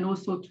help, and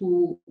also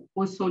to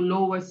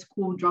lower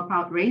school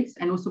dropout rates,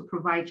 and also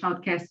provide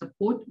childcare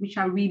support, which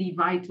are really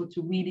vital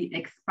to really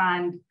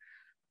expand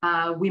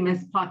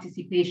women's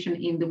participation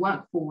in the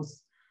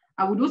workforce.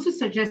 I would also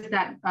suggest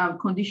that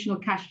conditional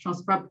cash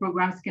transfer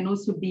programs can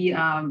also be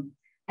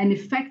an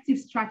effective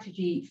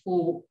strategy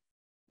for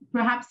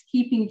perhaps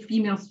keeping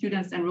female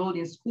students enrolled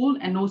in school,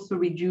 and also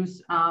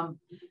reduce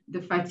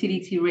the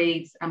fertility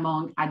rates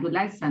among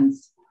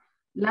adolescents.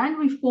 Land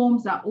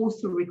reforms are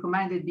also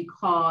recommended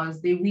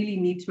because they really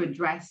need to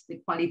address the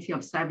quality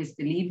of service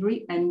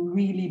delivery and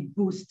really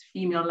boost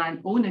female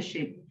land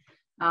ownership.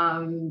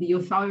 The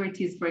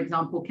authorities, for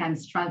example, can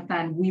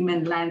strengthen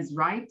women's land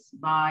rights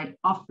by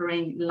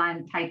offering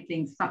land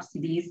titling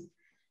subsidies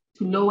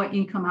to lower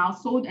income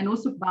households, and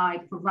also by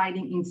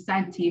providing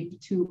incentive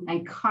to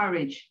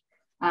encourage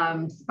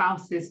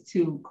spouses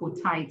to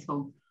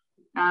co-title.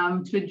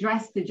 To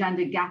address the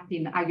gender gap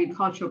in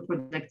agricultural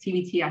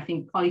productivity, I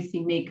think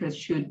policymakers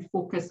should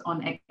focus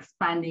on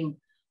expanding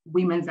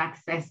women's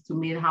access to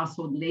male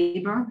household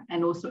labor,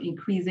 and also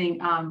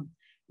increasing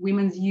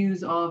women's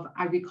use of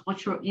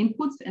agricultural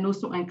inputs, and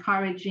also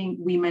encouraging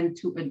women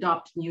to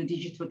adopt new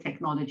digital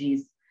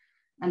technologies.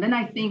 And then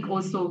I think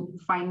also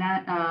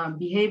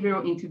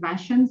behavioral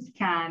interventions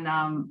can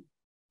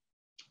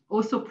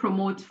also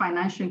promote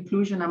financial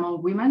inclusion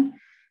among women,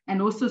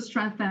 and also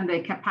strengthen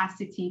their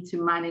capacity to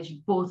manage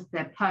both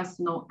their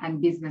personal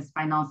and business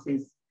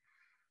finances.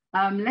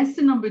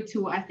 Lesson number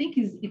 2, I think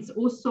it's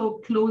also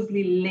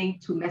closely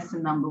linked to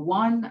lesson number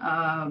 1.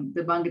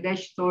 The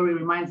Bangladesh story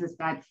reminds us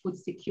that food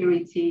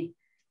security,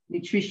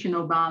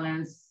 nutritional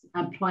balance,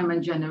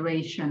 employment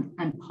generation,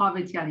 and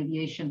poverty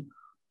alleviation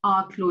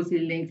are closely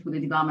linked with the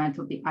development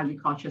of the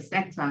agriculture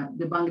sector.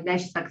 The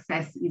Bangladesh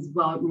success is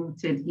well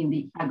rooted in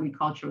the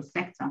agricultural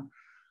sector.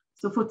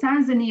 So for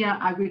Tanzania,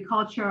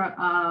 agriculture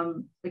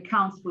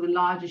accounts for the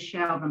largest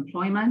share of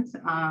employment.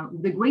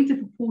 The greater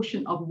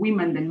proportion of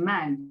women than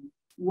men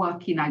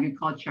work in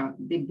agriculture.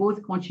 They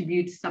both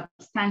contribute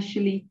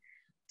substantially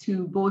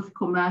to both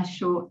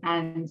commercial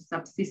and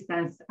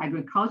subsistence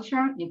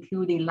agriculture,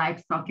 including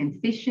livestock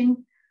and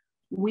fishing.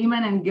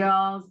 Women and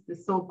girls, the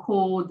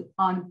so-called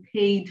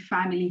unpaid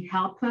family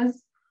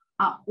helpers,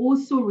 are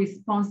also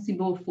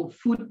responsible for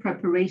food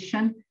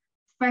preparation,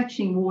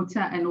 fetching water,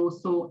 and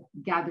also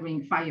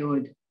gathering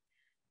firewood.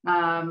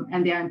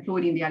 And they are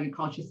employed in the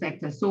agriculture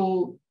sector.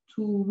 So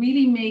to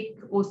really make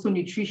also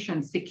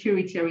nutrition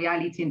security a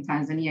reality in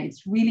Tanzania,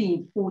 it's really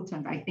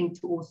important, I think,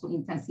 to also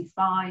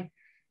intensify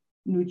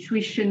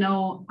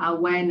nutritional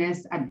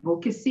awareness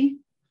advocacy,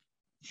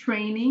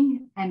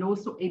 training, and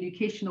also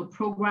educational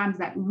programs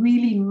that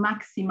really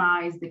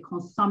maximize the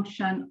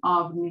consumption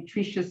of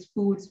nutritious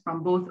foods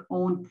from both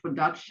own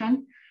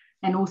production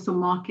and also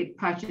market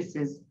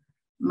purchases.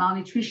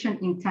 Malnutrition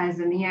in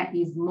Tanzania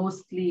is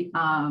mostly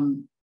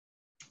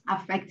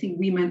affecting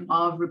women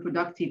of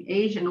reproductive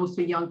age and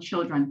also young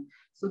children.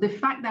 So the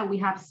fact that we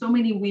have so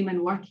many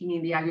women working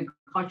in the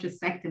agriculture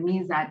sector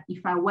means that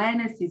if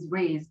awareness is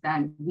raised,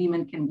 then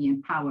women can be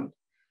empowered.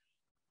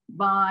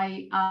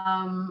 By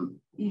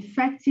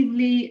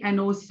effectively and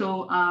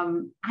also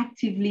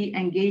actively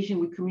engaging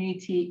with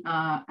community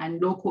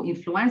and local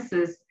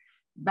influencers,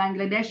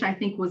 Bangladesh, I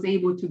think, was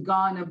able to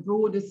garner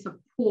broader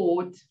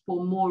support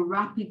for more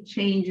rapid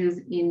changes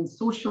in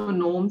social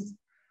norms,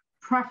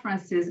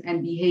 preferences,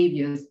 and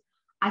behaviors.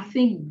 I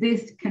think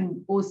this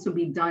can also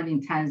be done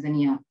in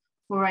Tanzania.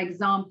 For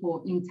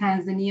example, in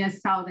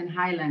Tanzania's Southern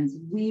Highlands,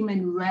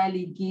 women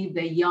rarely give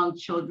their young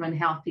children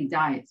healthy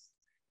diets.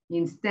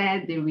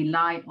 Instead, they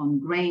rely on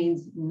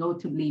grains,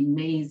 notably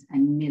maize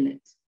and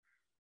millet.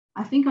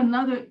 I think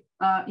another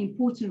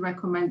important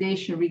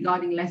recommendation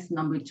regarding lesson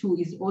number 2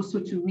 is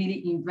also to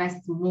really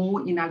invest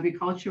more in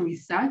agricultural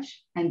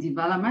research and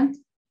development,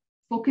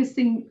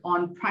 focusing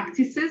on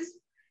practices,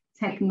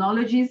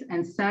 technologies,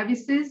 and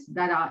services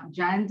that are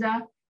gender,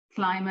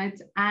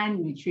 climate,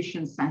 and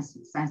nutrition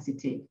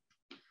sensitive.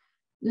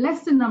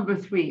 Lesson number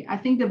 3, I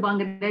think the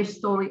Bangladesh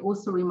story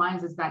also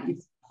reminds us that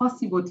it's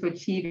possible to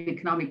achieve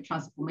economic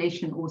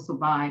transformation also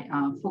by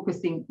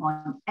focusing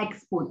on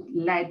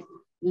export-led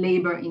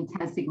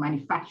labor-intensive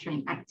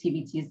manufacturing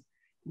activities,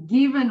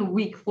 given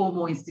weak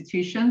formal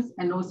institutions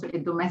and also a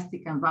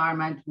domestic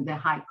environment with a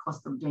high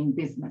cost of doing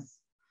business.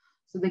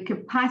 So the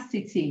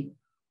capacity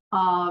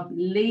of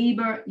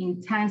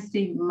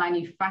labor-intensive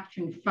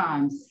manufacturing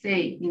firms,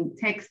 say in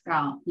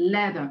textile,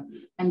 leather,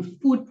 and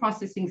food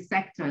processing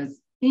sectors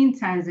in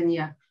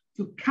Tanzania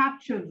to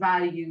capture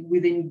value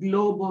within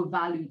global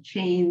value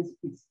chains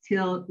is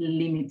still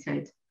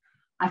limited.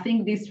 I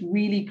think this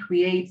really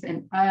creates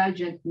an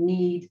urgent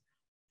need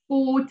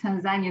for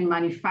Tanzanian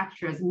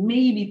manufacturers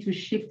maybe to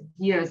shift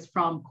gears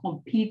from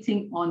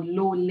competing on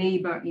low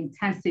labor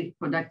intensive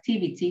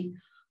productivity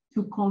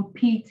to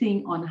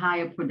competing on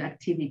higher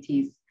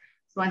productivities.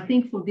 So I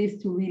think for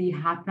this to really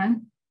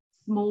happen,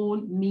 small,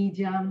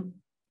 medium,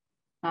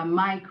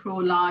 micro,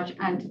 large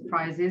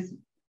enterprises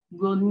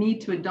will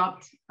need to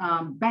adopt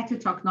better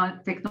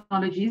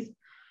technologies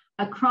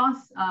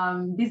across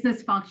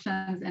business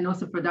functions and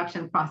also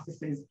production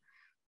processes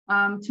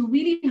to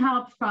really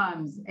help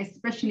firms,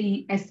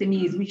 especially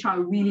SMEs, which are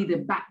really the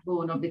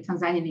backbone of the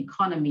Tanzanian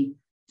economy,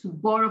 to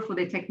borrow for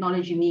their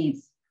technology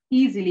needs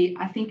easily.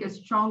 I think a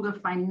stronger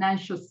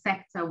financial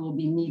sector will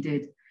be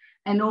needed,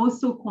 and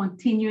also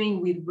continuing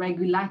with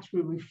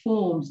regulatory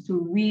reforms to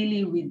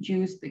really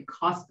reduce the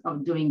cost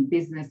of doing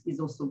business is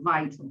also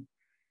vital.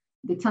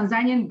 The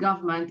Tanzanian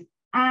government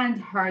and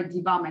her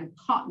development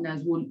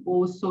partners will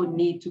also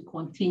need to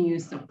continue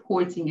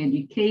supporting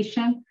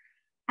education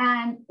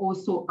and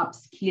also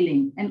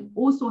upskilling, and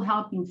also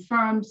helping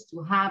firms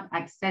to have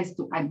access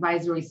to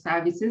advisory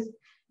services,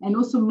 and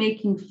also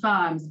making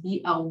firms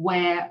be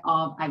aware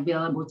of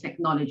available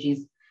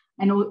technologies.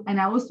 And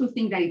I also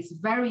think that it's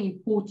very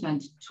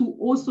important to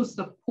also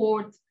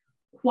support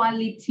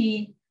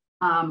quality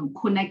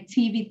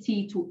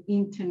connectivity to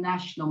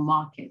international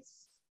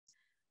markets.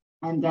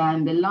 And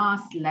then the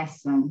last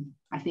lesson,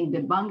 I think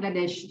the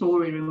Bangladesh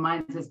story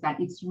reminds us that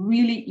it's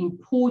really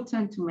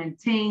important to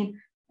maintain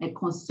a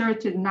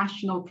concerted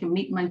national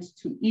commitment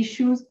to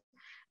issues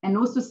and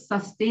also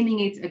sustaining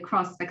it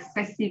across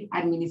successive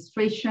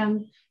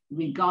administration,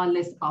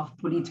 regardless of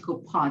political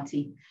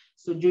party.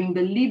 So during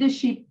the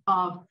leadership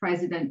of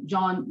President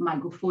John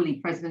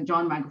Magufuli,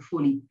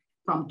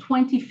 from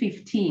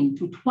 2015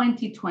 to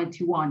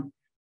 2021,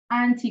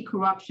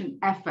 anti-corruption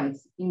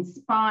efforts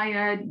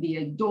inspired the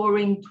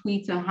adoring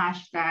Twitter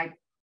hashtag,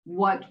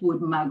 "What would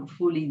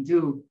Magufuli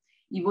do?"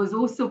 He was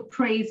also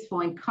praised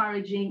for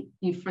encouraging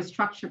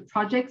infrastructure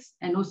projects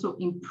and also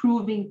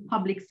improving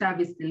public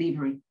service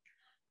delivery.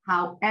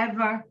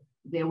 However,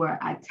 there were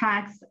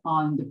attacks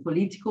on the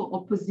political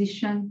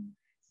opposition,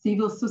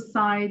 civil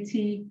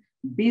society,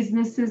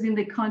 businesses in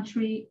the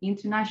country,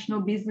 international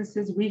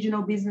businesses,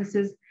 regional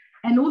businesses,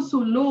 and also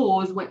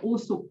laws were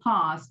also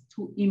passed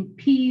to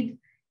impede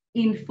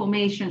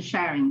information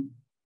sharing.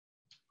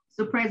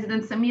 So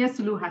President Samia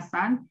Suluhu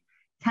Hassan,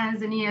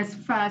 Tanzania's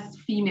first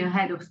female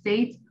head of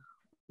state,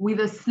 with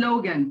a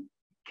slogan,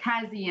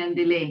 "Kazi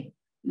Iendelee,"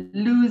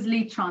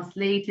 loosely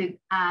translated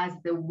as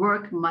 "the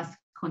work must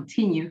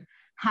continue,"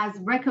 has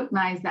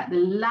recognized that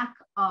the lack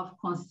of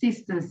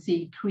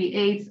consistency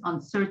creates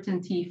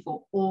uncertainty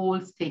for all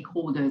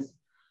stakeholders.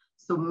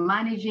 So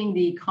managing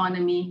the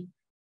economy,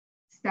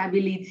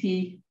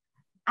 stability,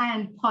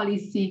 and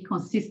policy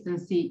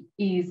consistency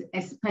is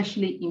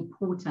especially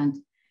important.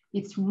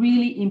 It's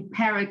really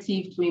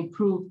imperative to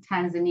improve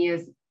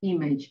Tanzania's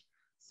image.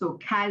 So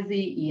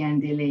Kazi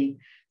Iendelee.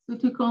 So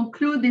to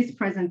conclude this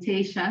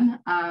presentation,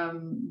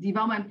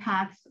 development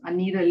paths are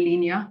neither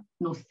linear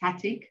nor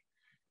static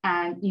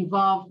and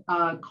involve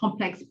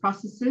complex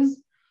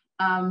processes.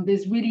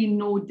 There's really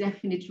no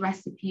definite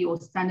recipe or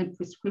standard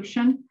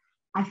prescription.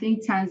 I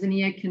think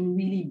Tanzania can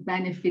really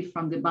benefit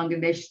from the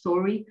Bangladesh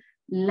story,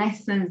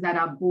 lessons that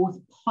are both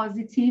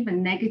positive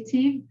and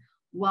negative,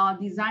 while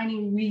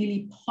designing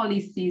really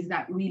policies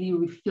that really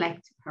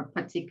reflect her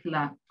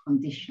particular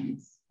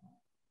conditions.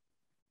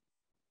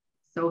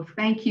 So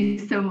thank you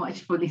so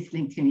much for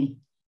listening to me.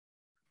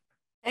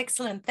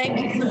 Excellent. Thank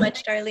you so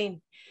much,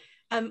 Darlene.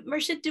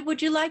 Murshid,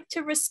 would you like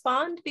to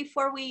respond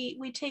before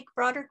we take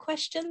broader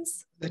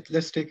questions?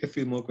 Let's take a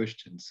few more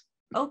questions.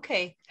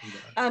 Okay,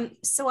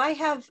 so I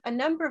have a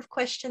number of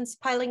questions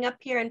piling up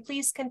here, and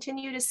please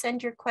continue to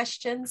send your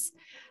questions.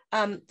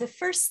 The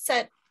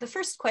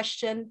first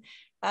question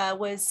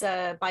was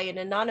by an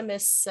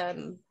anonymous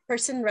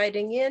person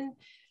writing in,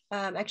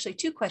 actually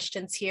two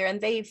questions here, and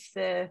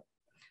the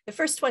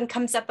first one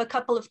comes up a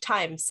couple of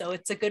times, so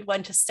it's a good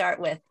one to start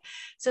with.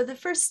 So the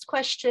first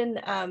question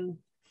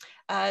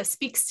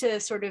speaks to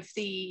sort of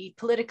the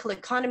political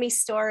economy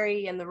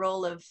story and the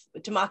role of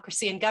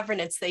democracy and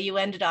governance that you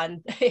ended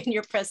on in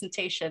your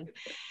presentation.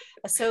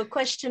 So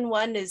question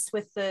one is,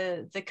 with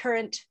the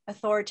current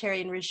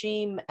authoritarian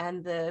regime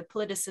and the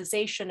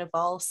politicization of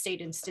all state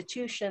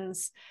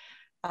institutions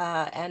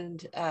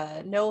and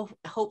no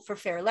hope for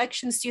fair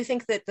elections, do you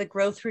think that the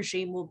growth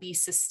regime will be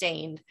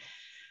sustained?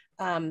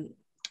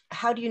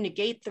 How do you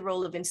negate the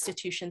role of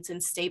institutions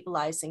in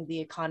stabilizing the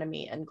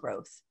economy and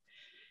growth?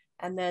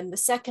 And then the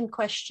second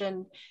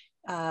question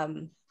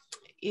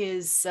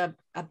is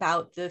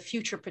about the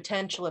future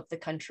potential of the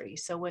country.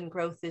 So when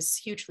growth is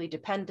hugely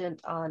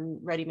dependent on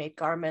ready-made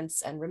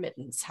garments and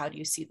remittance, how do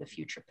you see the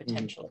future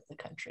potential of the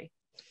country?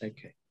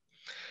 Okay.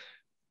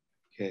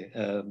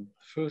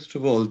 First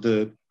of all,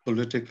 the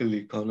political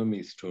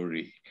economy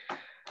story.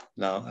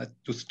 Now,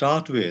 to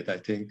start with, I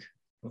think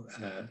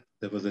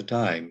there was a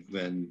time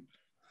when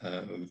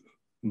the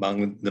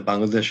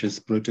Bangladesh's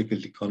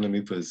political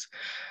economy was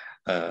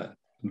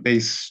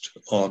based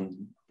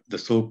on the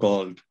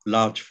so-called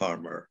large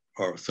farmer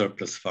or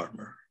surplus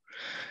farmer.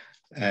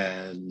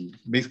 And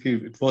basically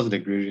it was an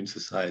agrarian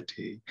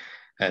society.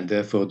 And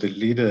therefore the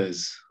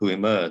leaders who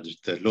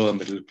emerged, the lower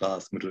middle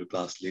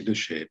class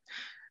leadership,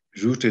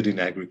 rooted in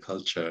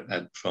agriculture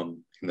and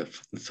from the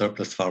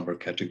surplus farmer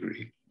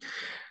category.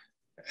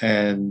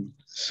 And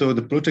so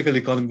the political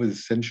economy was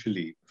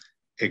essentially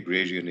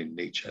agrarian in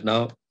nature.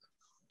 Now,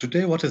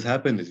 today what has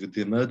happened is, with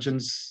the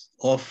emergence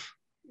of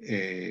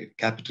a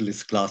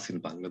capitalist class in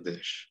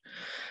Bangladesh,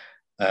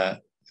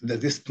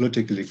 this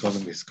political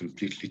economy has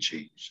completely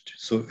changed.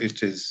 So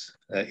it is,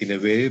 in a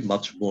way,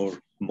 much more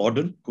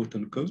modern, quote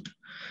unquote.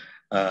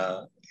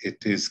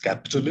 It is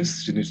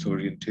capitalist in its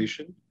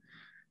orientation.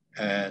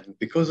 And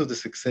because of the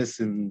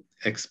success in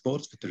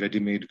exports with the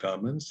ready-made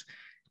garments,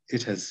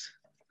 it has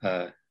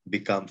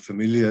become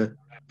familiar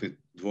with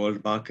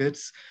world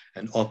markets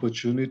and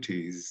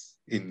opportunities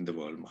in the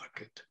world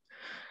market.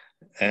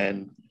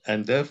 And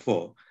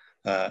therefore,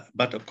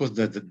 but of course,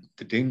 the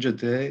danger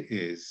there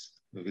is,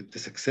 with the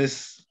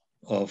success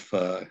of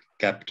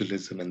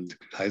capitalism and the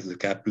rise of the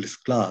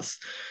capitalist class,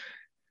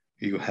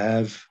 you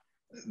have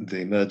the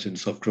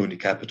emergence of crony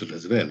capital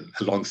as well,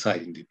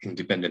 alongside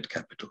independent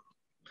capital.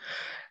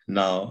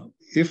 Now,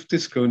 if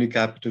this crony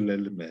capital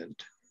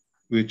element,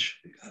 which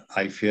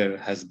I fear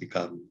has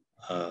become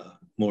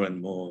more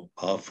and more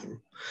powerful,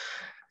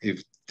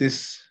 if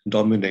this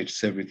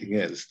dominates everything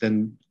else,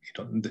 then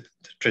the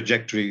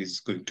trajectory is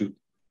going to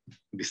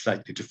be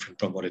slightly different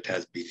from what it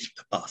has been in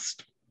the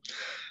past.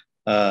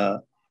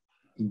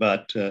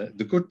 But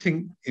the good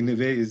thing, in a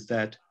way, is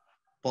that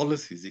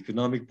policies,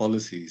 economic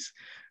policies,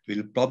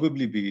 will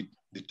probably be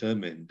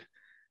determined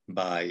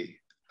by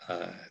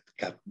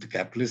the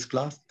capitalist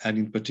class, and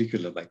in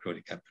particular by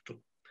crony capital,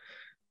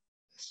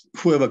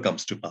 whoever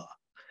comes to power.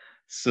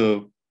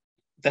 So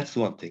that's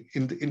one thing.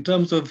 In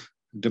terms of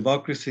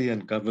democracy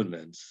and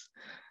governance,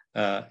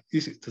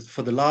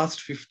 for the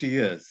last 50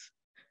 years,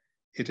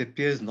 it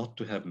appears not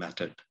to have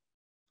mattered,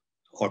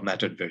 or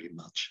mattered very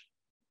much.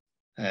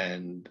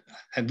 And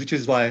which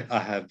is why I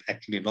have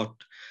actually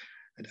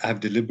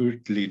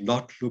deliberately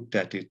not looked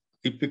at it,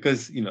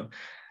 because,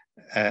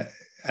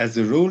 as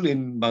a role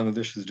in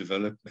Bangladesh's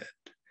development,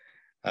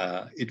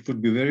 it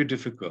would be very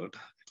difficult.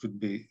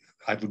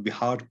 I would be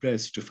hard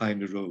pressed to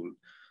find a role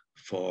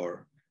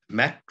for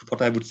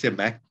what I would say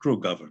macro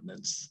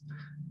governance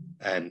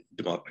and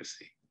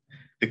democracy,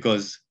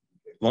 because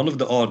one of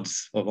the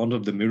odds, or one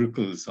of the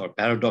miracles or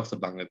paradox of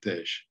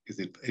Bangladesh, is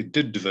it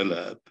did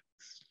develop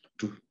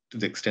to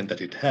the extent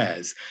that it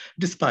has,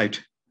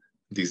 despite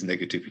these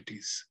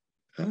negativities.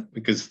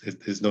 Because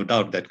there's no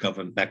doubt that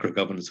macro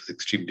governance was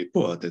extremely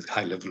poor. There's a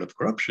high level of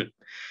corruption.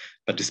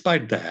 But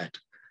despite that,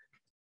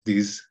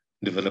 these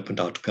development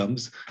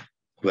outcomes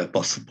were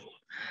possible.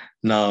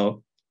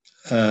 Now,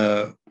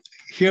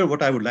 here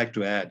what I would like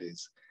to add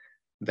is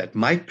that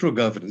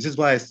micro-governance, this is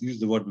why I use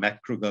the word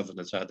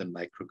macro-governance rather than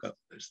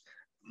micro-governance.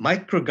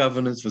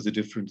 Micro-governance was a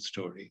different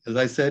story. As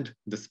I said,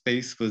 the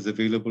space was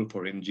available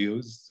for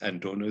NGOs and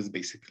donors,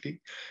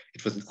 basically.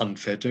 It was an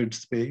unfettered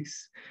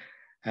space.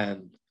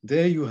 And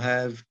there you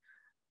have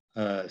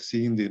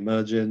seen the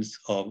emergence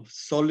of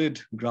solid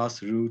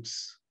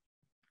grassroots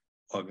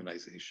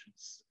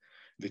organizations,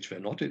 which were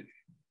not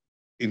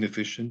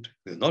inefficient,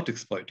 they're not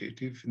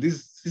exploitative.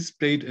 This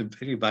played a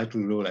very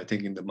vital role, I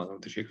think, in the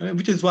Bangladeshi economy,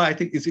 which is why I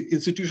think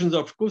institutions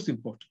are, of course,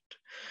 important.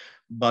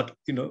 But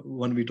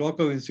when we talk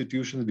of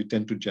institutions, we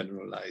tend to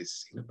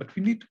generalize. But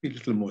we need to be a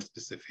little more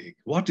specific.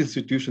 What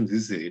institutions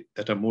is it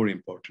that are more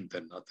important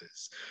than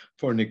others?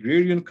 For an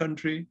agrarian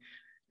country,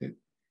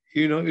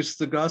 it's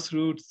the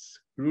grassroots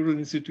rural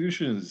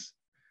institutions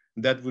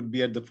that would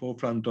be at the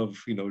forefront of,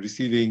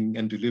 receiving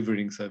and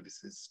delivering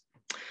services.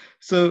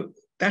 So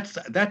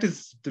that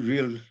is the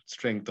real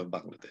strength of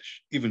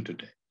Bangladesh, even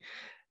today.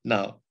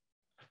 Now,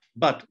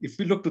 but if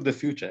we look to the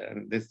future,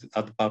 and this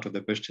other part of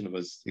the question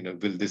was,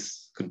 will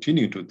this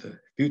continue to the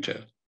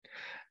future?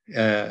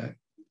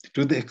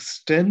 To the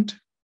extent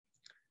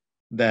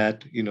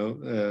that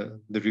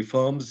the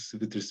reforms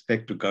with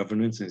respect to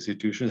governance and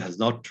institutions has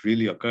not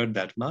really occurred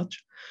that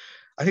much,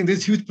 I think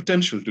there's huge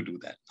potential to do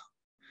that now.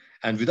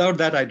 And without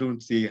that, I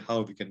don't see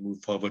how we can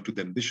move forward to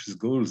the ambitious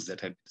goals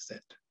that have been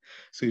set.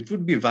 So it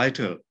would be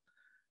vital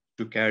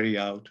to carry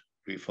out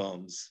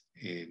reforms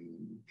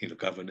in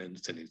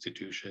governance and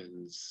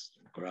institutions,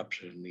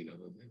 corruption,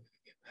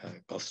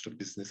 cost of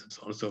business, and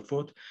so on and so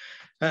forth.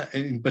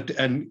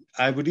 And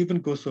I would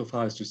even go so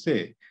far as to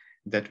say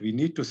that we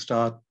need to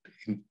start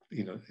in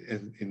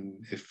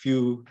a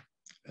few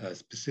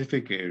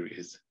specific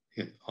areas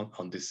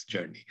on this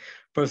journey.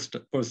 First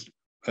of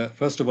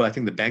all, I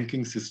think the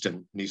banking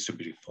system needs to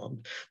be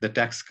reformed. The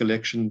tax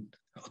collection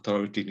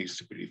authority needs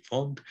to be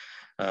reformed.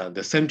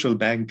 The central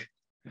bank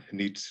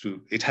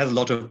it has a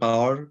lot of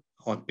power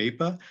on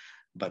paper,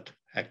 but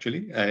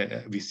actually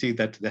we see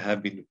that there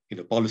have been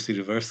policy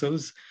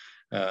reversals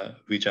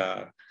which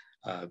are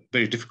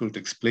very difficult to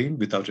explain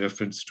without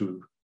reference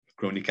to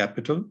crony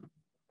capital.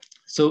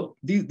 So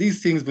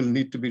these things will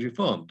need to be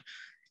reformed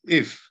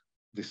if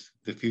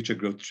the future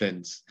growth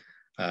trends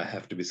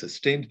have to be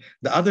sustained.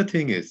 The other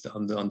thing is,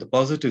 on the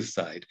positive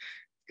side,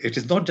 it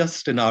is not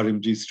just an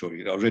RMG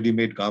story, a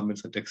ready-made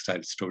garments and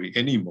textile story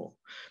anymore,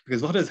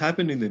 because what has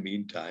happened in the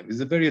meantime is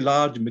a very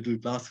large middle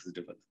class has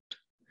developed.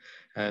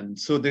 And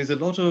so there's a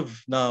lot of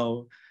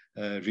now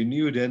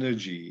renewed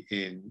energy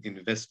in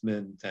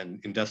investment and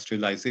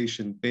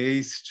industrialization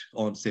based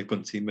on, say,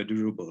 consumer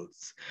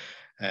durables.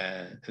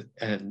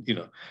 And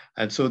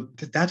so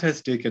that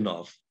has taken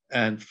off.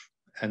 And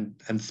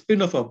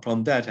spin-off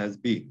from that has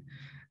been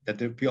that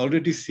we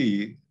already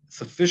see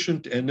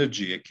sufficient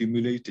energy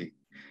accumulating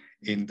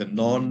in the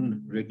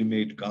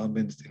non-ready-made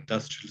garments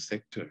industrial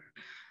sector,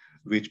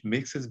 which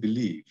makes us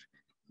believe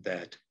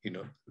that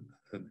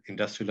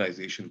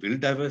industrialization will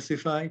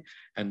diversify,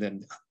 and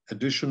then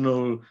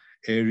additional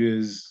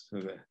areas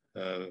will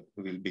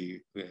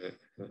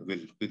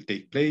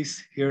take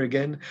place here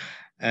again,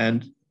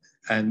 and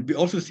we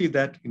also see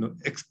that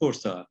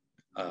exports are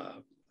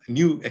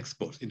new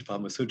exports in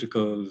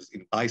pharmaceuticals,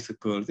 in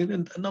bicycles,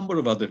 in a number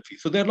of other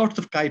fields. So there are lots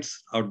of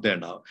kites out there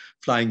now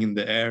flying in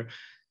the air.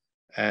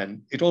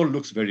 And it all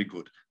looks very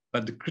good.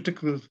 But the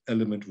critical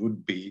element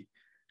would be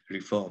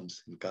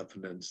reforms in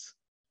governance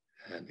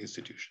and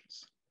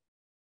institutions.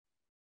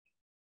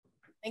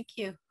 Thank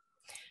you.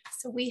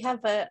 So we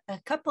have a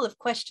couple of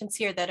questions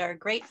here that are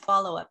great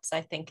follow-ups,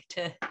 I think,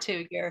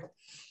 to your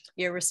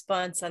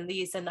response on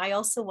these. And I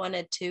also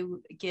wanted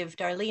to give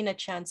Darlene a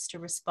chance to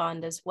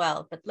respond as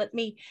well. But let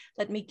me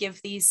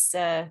give these,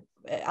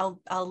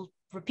 I'll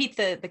repeat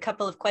the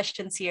couple of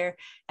questions here,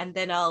 and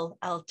then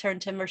I'll turn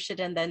to Murshid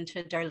and then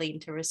to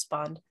Darlene to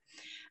respond.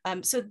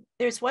 So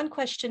there's one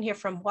question here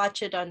from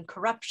Watchit on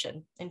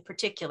corruption in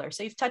particular.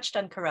 So you've touched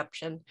on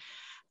corruption.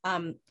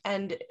 And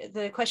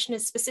the question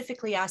is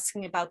specifically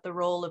asking about the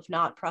role of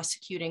not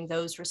prosecuting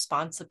those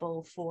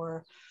responsible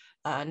for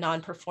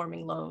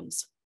non-performing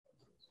loans,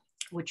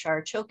 which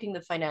are choking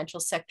the financial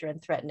sector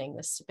and threatening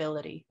the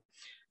stability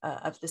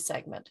of the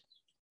segment.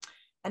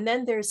 And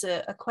then there's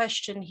a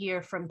question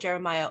here from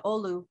Jeremiah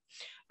Olu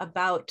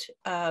about,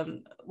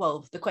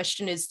 well, the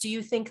question is, do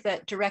you think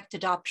that direct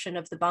adoption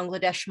of the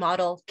Bangladesh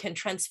model can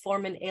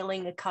transform an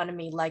ailing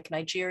economy like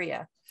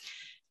Nigeria,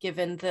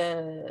 given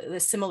the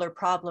similar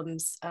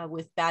problems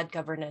with bad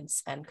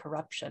governance and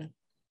corruption?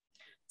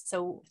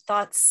 So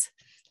thoughts,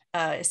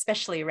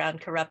 especially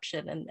around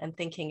corruption and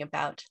thinking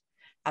about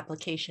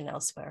application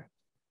elsewhere.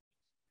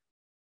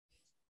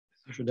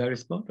 Should I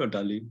respond or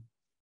Darlene?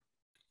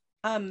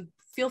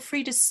 Feel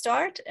free to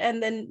start,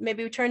 and then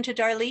maybe we turn to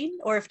Darlene,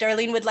 or if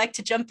Darlene would like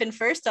to jump in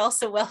first,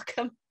 also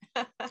welcome.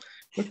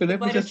 Okay, let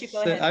me just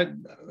say, I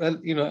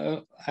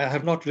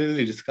have not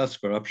really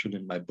discussed corruption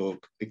in my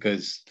book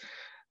because,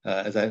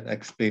 as I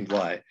explained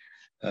why,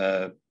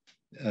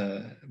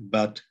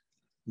 but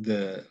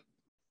the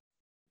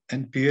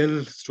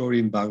NPL story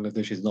in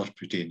Bangladesh is not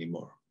pretty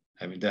anymore.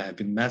 I mean, there have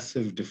been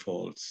massive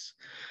defaults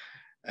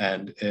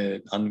and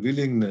an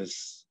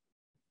unwillingness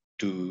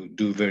to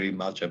do very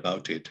much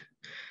about it.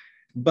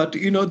 But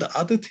the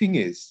other thing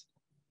is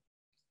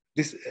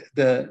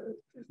the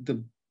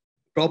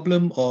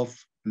problem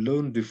of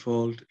loan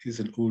default is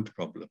an old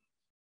problem,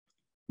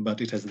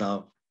 but it has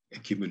now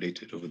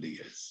accumulated over the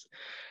years.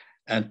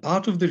 And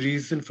part of the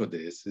reason for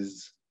this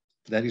is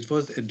that it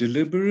was a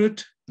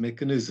deliberate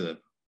mechanism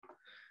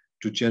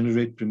to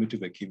generate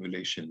primitive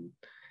accumulation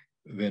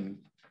when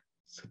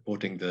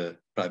supporting the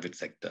private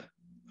sector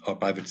or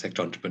private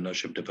sector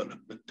entrepreneurship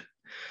development.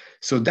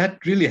 So that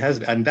really has,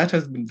 and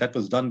that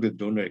was done with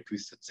donor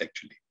acquisitions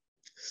actually.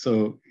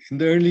 So in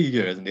the early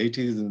years, in the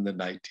 80s and the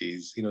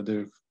 90s,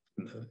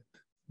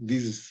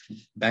 these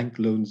bank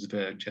loans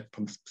were,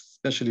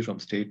 especially from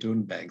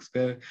state-owned banks,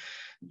 were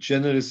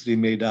generously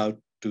made out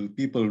to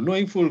people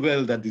knowing full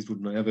well that these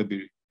would never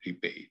be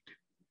repaid.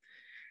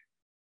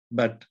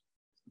 But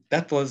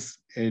that was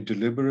a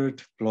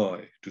deliberate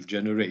ploy to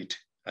generate,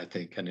 I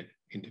think, an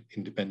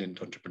independent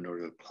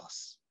entrepreneurial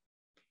class.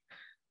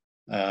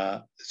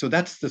 So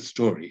that's the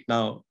story.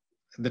 Now,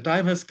 the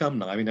time has come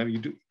now.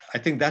 I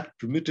think that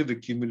primitive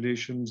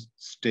accumulation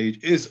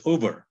stage is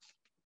over.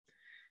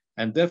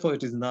 And therefore,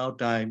 it is now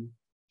time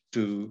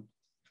to,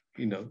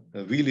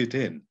 reel it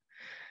in.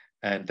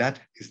 And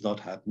that is not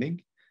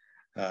happening.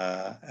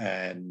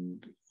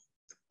 And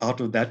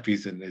part of that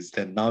reason is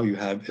that now you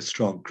have a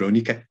strong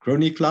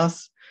crony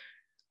class,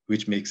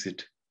 which makes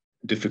it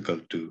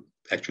difficult to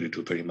actually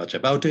do very much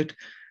about it.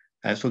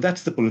 And so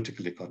that's the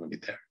political economy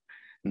there.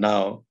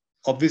 Now,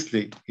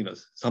 obviously,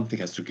 something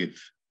has to give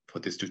for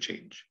this to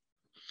change.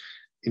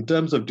 In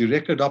terms of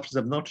direct adoptions,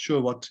 I'm not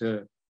sure what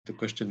the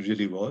question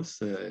really was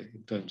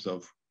in terms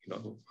of,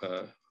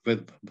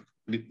 whether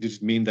did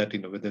it mean that,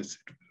 whether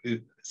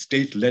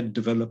state-led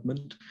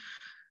development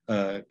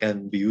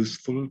can be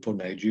useful for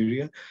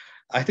Nigeria.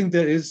 I think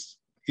there is,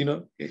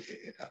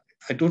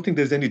 I don't think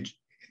there's any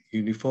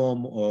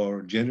uniform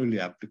or generally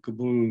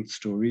applicable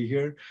story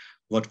here.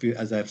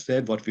 As I've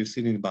said, what we've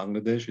seen in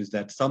Bangladesh is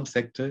that some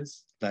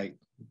sectors like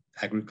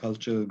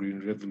agriculture,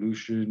 green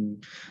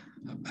revolution,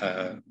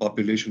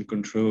 population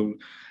control,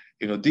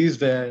 these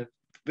were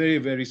very,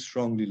 very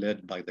strongly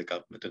led by the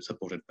government and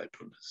supported by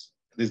donors.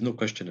 There's no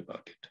question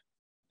about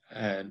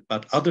it.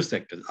 But other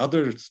sectors,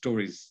 other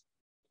stories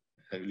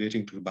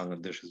relating to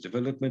Bangladesh's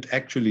development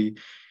actually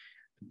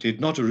did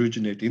not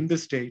originate in the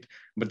state,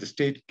 but the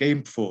state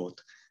came forth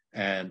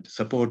and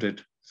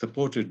supported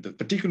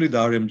particularly the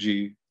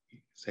RMG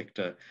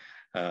sector.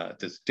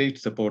 The state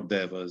support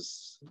there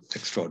was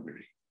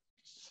extraordinary.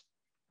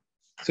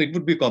 So it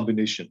would be a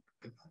combination.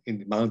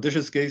 In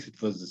Bangladesh's case,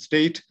 it was the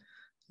state,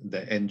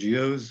 the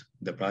NGOs,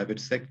 the private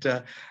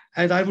sector,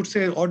 and I would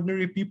say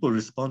ordinary people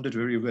responded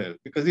very well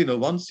because,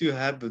 once you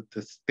have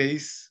the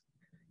space,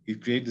 you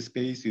create the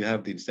space, you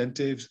have the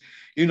incentives,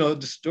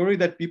 the story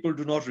that people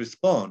do not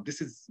respond,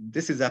 this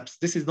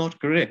is not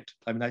correct.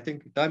 I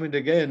think time and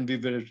again, we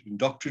were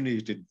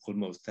indoctrinated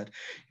almost that,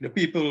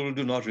 people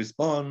do not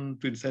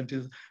respond to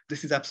incentives.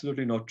 This is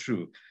absolutely not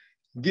true.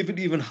 Given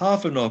even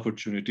half an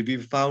opportunity, we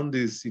found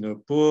these,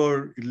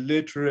 poor,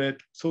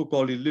 illiterate,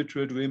 so-called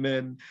illiterate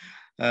women,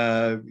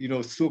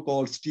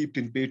 so-called steeped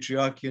in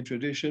patriarchy and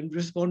tradition,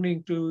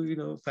 responding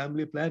to,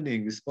 family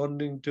planning,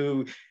 responding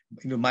to,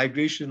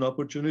 migration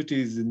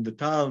opportunities in the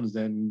towns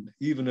and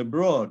even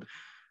abroad.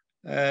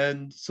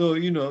 And so,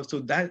 so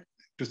that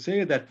to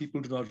say that people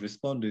do not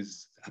respond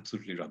is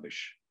absolutely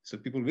rubbish. So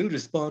people will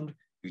respond.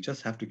 You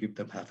just have to give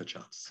them half a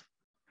chance.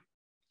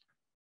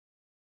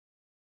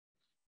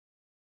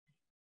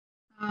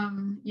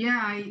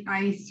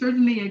 I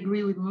certainly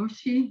agree with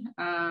Murshid.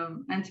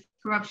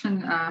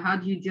 Anti-corruption, how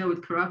do you deal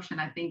with corruption?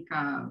 I think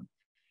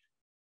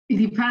it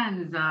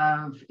depends.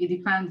 It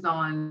depends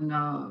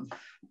on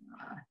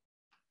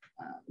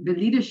the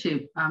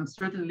leadership.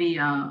 Certainly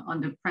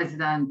under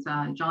President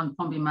John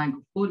Pombe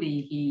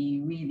Magufuli,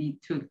 he really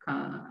took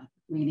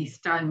really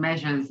stern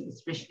measures,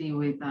 especially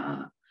with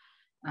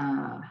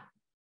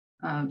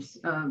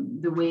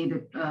the way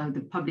that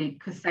the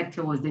public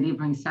sector was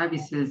delivering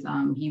services.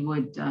 He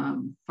would,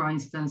 for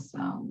instance,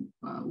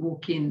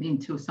 walk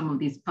into some of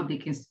these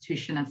public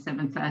institutions at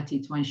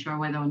 7:30 to ensure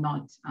whether or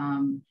not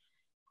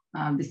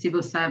the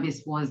civil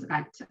service was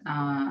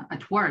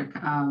at work.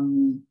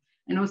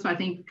 And also, I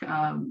think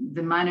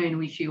the manner in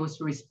which he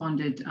also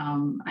responded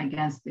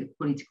against the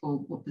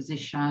political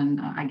opposition,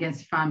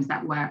 against firms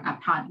that were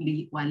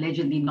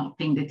allegedly not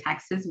paying the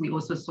taxes. We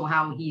also saw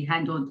how he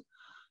handled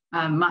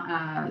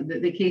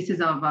the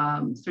cases of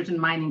certain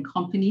mining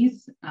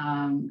companies.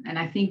 And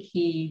I think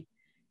he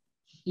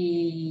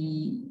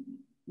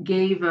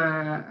gave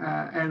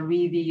a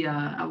really,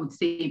 I would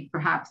say,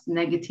 perhaps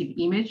negative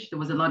image. There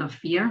was a lot of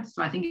fear.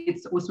 So I think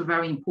it's also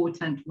very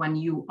important when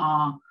you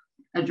are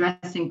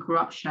addressing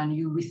corruption,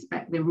 you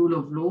respect the rule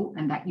of law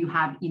and that you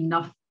have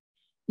enough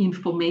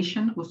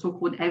information or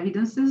so-called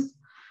evidences.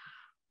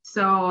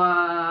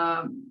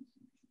 So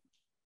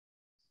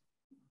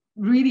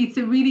really, it's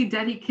a really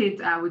delicate,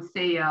 I would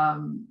say,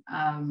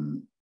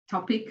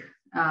 topic.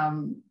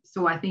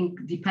 So I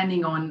think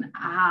depending on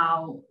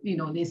how,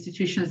 the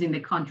institutions in the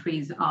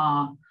countries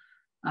are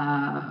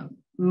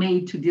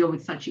made to deal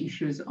with such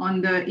issues. On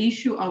the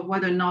issue of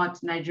whether or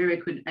not Nigeria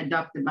could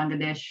adopt the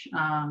Bangladesh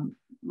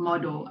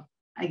model,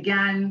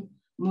 again,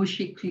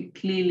 Murshid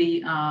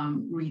clearly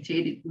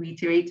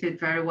reiterated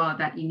very well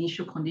that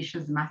initial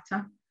conditions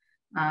matter.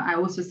 I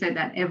also said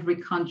that every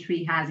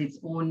country has its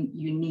own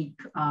unique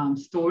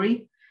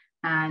story.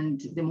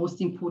 And the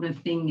most important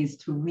thing is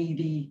to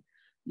really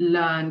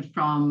learn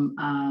from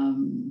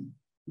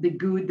the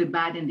good, the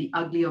bad, and the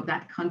ugly of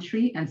that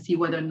country and see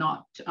whether or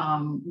not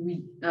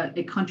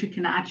a country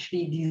can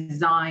actually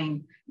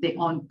design their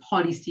own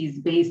policies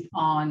based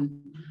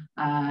on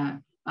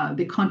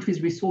the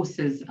country's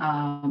resources,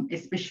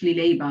 especially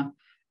labor.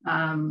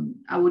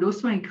 I would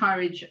also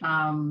encourage,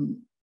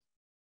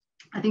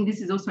 I think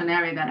this is also an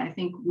area that I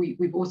think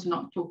we've also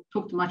not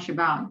talked much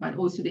about, but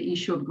also the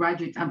issue of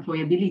graduate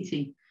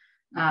employability.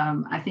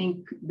 I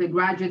think the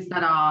graduates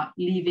that are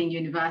leaving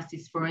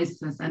universities, for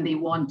instance, and they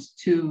want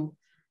to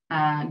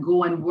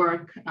go and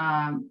work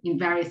in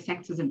various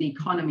sectors of the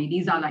economy,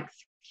 these are like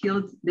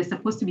skilled, they're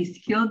supposed to be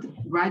skilled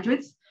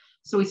graduates.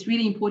 So it's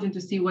really important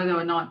to see whether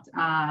or not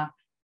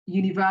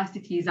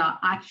universities are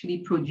actually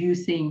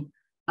producing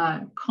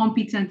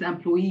competent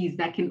employees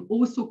that can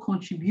also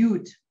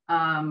contribute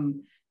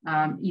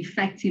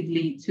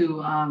effectively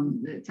to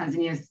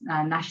Tanzania's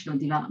national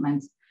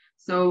development.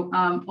 So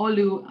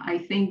Olu, I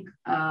think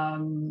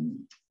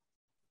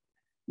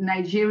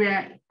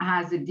Nigeria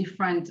has a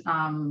different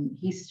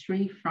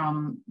history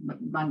from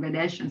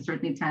Bangladesh and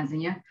certainly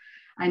Tanzania.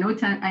 I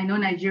know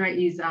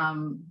Nigeria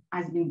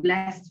has been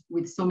blessed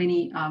with so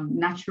many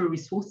natural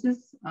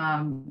resources,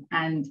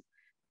 and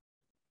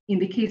in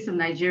the case of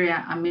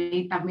Nigeria, I've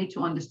made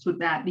to understood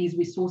that these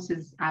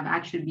resources have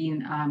actually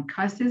been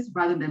curses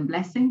rather than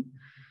blessing.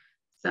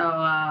 So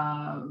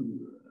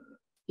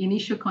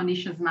initial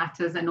conditions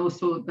matters, and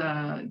also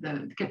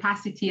the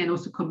capacity and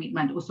also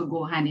commitment also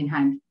go hand in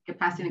hand.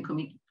 Capacity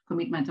and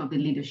commitment of the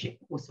leadership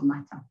also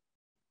matter.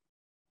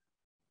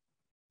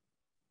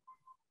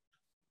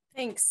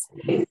 Thanks.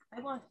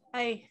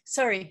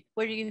 Sorry,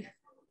 were you?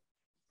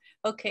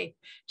 Okay,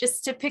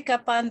 just to pick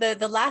up on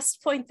the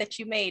last point that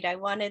you made, I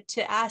wanted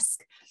to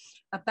ask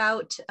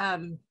about,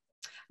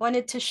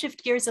 wanted to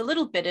shift gears a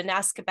little bit and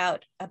ask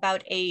about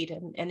aid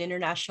and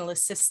international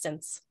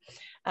assistance.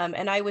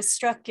 And I was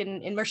struck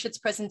in Murshid's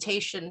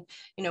presentation,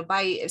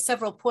 by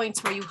several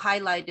points where you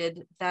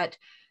highlighted that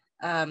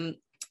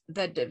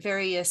that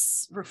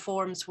various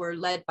reforms were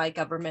led by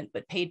government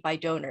but paid by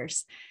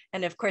donors.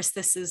 And of course,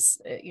 this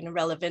is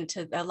relevant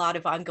to a lot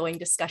of ongoing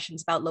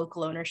discussions about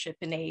local ownership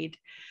in aid.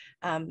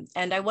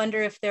 And I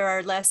wonder if there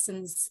are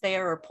lessons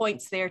there or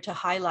points there to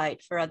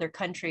highlight for other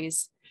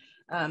countries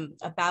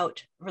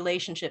about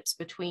relationships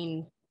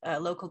between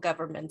local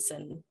governments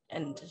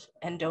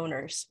and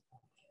donors.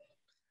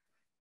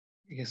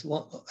 Yes,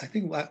 well, I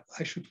think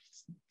I should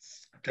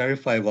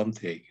clarify one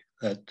thing,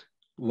 that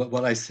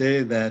when I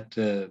say that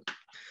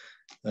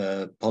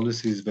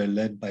policies were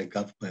led by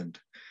government,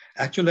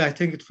 actually, I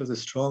think it was a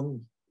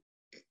strong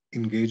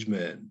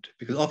engagement,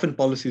 because often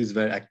policies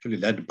were actually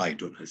led by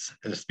donors.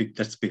 Let's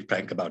be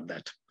frank about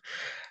that.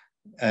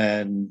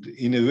 And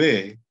in a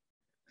way,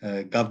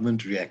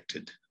 government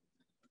reacted,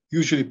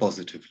 usually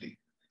positively.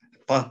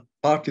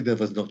 Partly there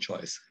was no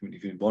choice. I mean,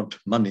 if you want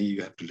money,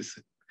 you have to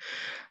listen.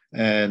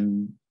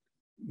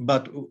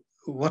 But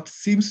what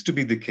seems to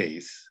be the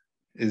case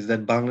is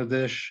that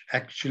Bangladesh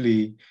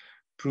actually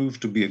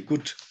proved to be a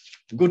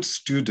good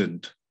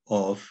student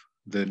of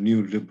the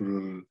new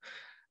liberal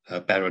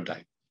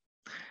paradigm.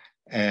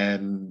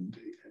 And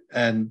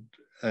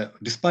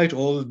despite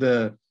all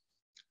the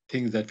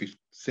things that we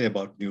say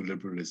about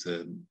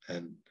neoliberalism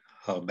and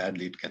how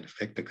badly it can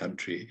affect the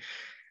country,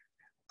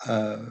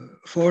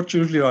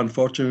 fortunately or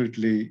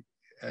unfortunately,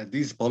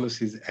 these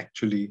policies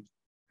actually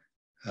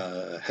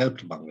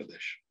helped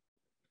Bangladesh.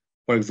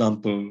 For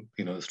example,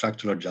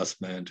 structural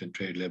adjustment and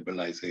trade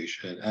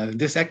liberalization.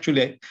 This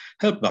actually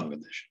helped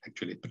Bangladesh,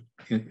 actually. But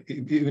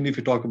even if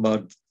you talk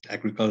about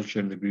agriculture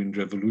and the Green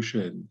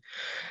Revolution,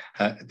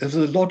 there's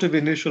a lot of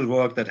initial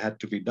work that had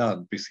to be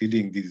done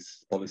preceding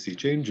these policy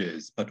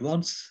changes. But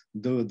once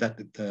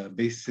the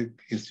basic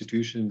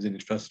institutions and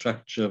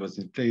infrastructure was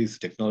in place,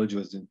 technology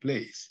was in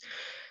place,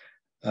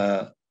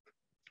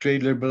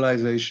 trade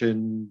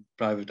liberalization,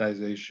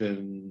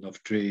 privatization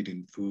of trade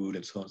in food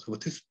and so on. So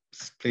this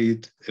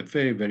played a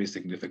very, very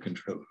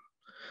significant role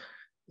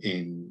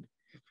in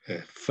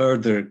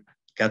further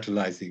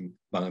catalyzing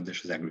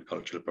Bangladesh's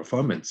agricultural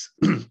performance.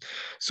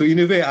 So in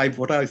a way,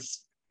 what I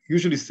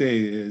usually say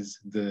is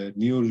the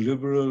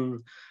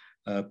neoliberal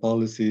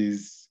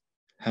policies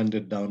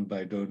handed down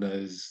by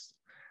donors,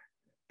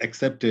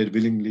 accepted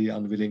willingly,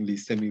 unwillingly,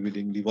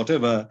 semi-willingly,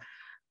 whatever,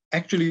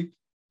 actually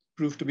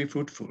proved to be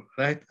fruitful,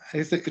 right?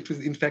 I say it was,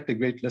 in fact, a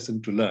great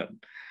lesson to learn.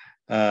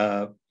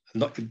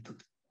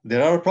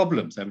 There are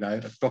problems. I mean,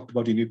 I've talked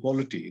about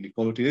inequality.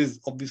 Inequality is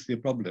obviously a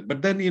problem.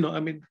 But then,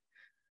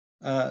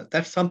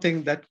 that's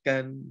something that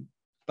can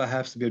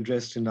perhaps be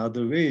addressed in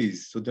other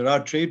ways. So there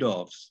are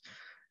trade-offs.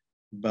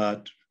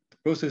 But the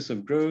process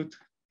of growth,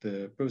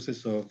 the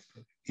process of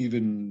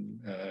even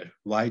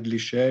widely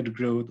shared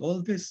growth,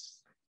 all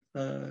this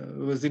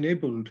was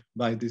enabled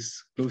by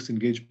this close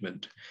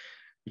engagement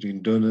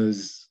between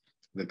donors,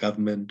 the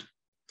government,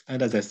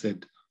 and as I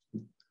said,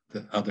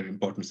 the other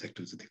important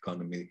sectors of the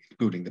economy,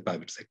 including the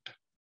private sector.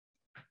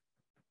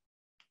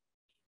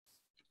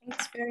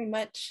 Thanks very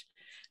much.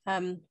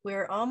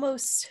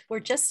 We're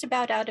just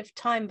about out of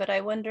time, but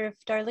I wonder if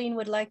Darlene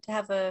would like to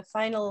have a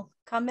final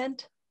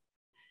comment.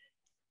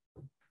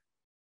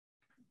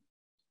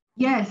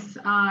 Yes,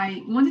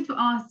 I wanted to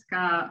ask,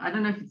 I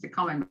don't know if it's a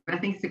comment, but I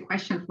think it's a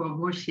question for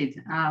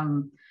Murshid.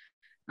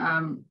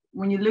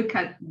 When you look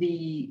at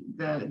the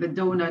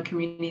donor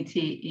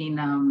community in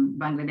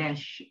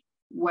Bangladesh,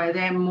 were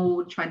there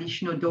more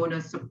traditional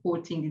donors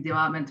supporting the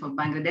development of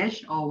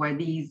Bangladesh, or were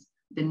these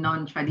the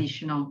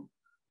non-traditional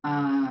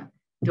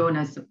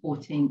donors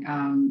supporting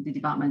the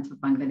development of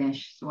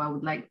Bangladesh? So I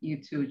would like you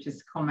to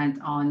just comment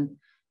on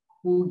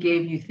who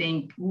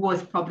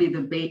was probably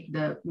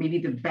maybe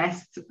the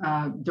best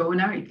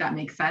donor, if that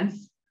makes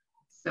sense.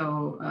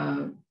 So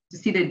to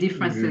see the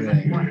differences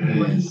and what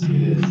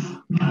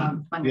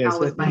how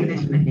was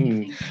Bangladesh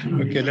benefiting.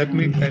 Okay, let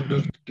me kind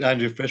of try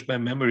and refresh my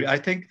memory. I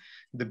think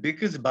the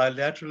biggest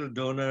bilateral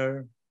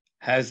donor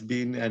has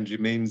been and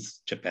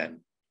remains Japan.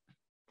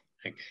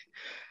 Okay.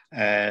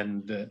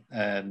 And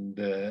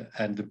the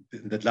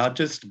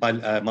largest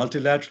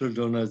multilateral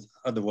donors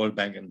are the World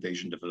Bank and the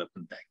Asian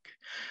Development Bank.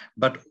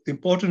 But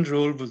important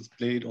role was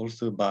played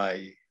also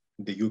by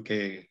the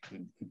UK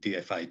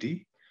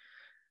DFID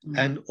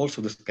and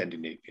also the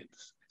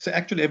Scandinavians. So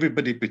actually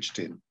everybody pitched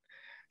in,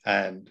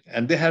 and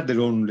they had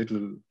their own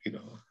little,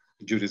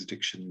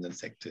 jurisdictions and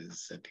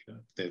sectors that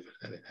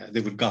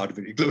they would guard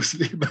very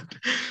closely.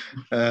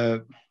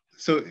 But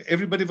so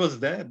everybody was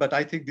there, but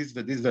I think these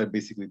were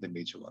basically the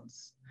major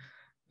ones.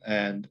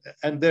 And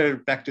their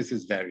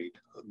practices varied.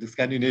 The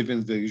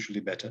Scandinavians were usually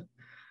better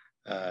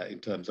in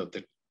terms of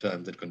the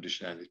terms and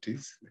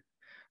conditionalities.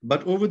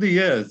 But over the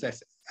years,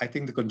 I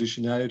think the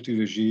conditionality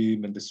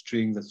regime and the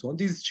strings and so on,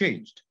 these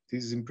changed,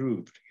 these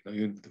improved.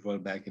 Even the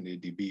World Bank and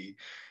ADB,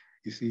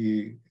 you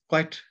see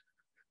quite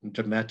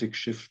dramatic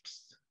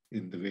shifts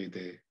in the way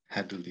they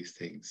handle these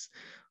things.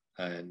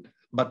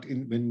 But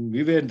when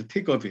we were in the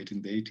thick of it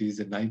in the 80s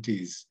and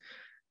 90s,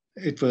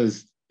 it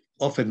was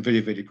often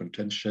very, very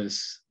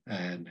contentious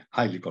and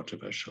highly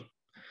controversial.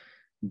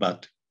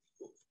 But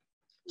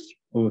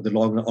over the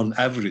long run, on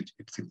average,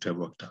 it seemed to have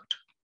worked out.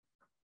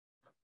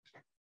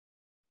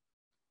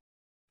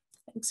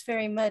 Thanks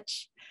very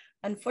much.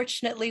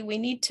 Unfortunately, we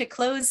need to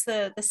close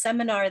the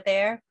seminar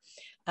there.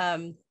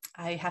 I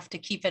have to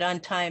keep it on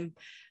time.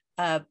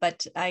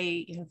 But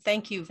I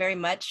thank you very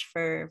much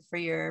for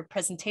your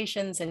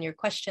presentations and your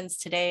questions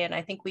today. And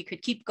I think we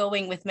could keep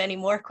going with many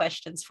more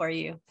questions for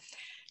you.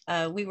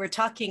 We were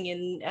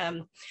talking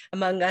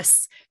among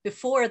us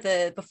before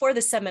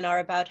the seminar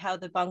about how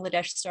the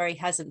Bangladesh story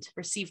hasn't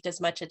received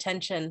as much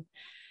attention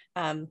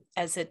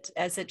as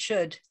it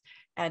should.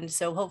 And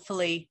so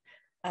hopefully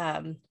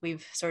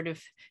we've sort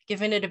of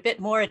given it a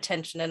bit more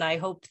attention. And I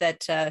hope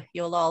that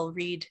you'll all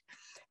read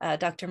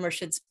Dr.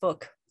 Murshid's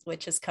book,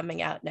 which is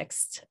coming out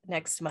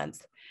next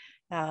month,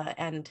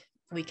 and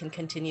we can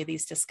continue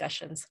these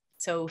discussions.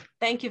 So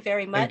thank you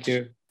very much.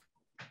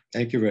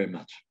 Thank you very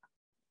much.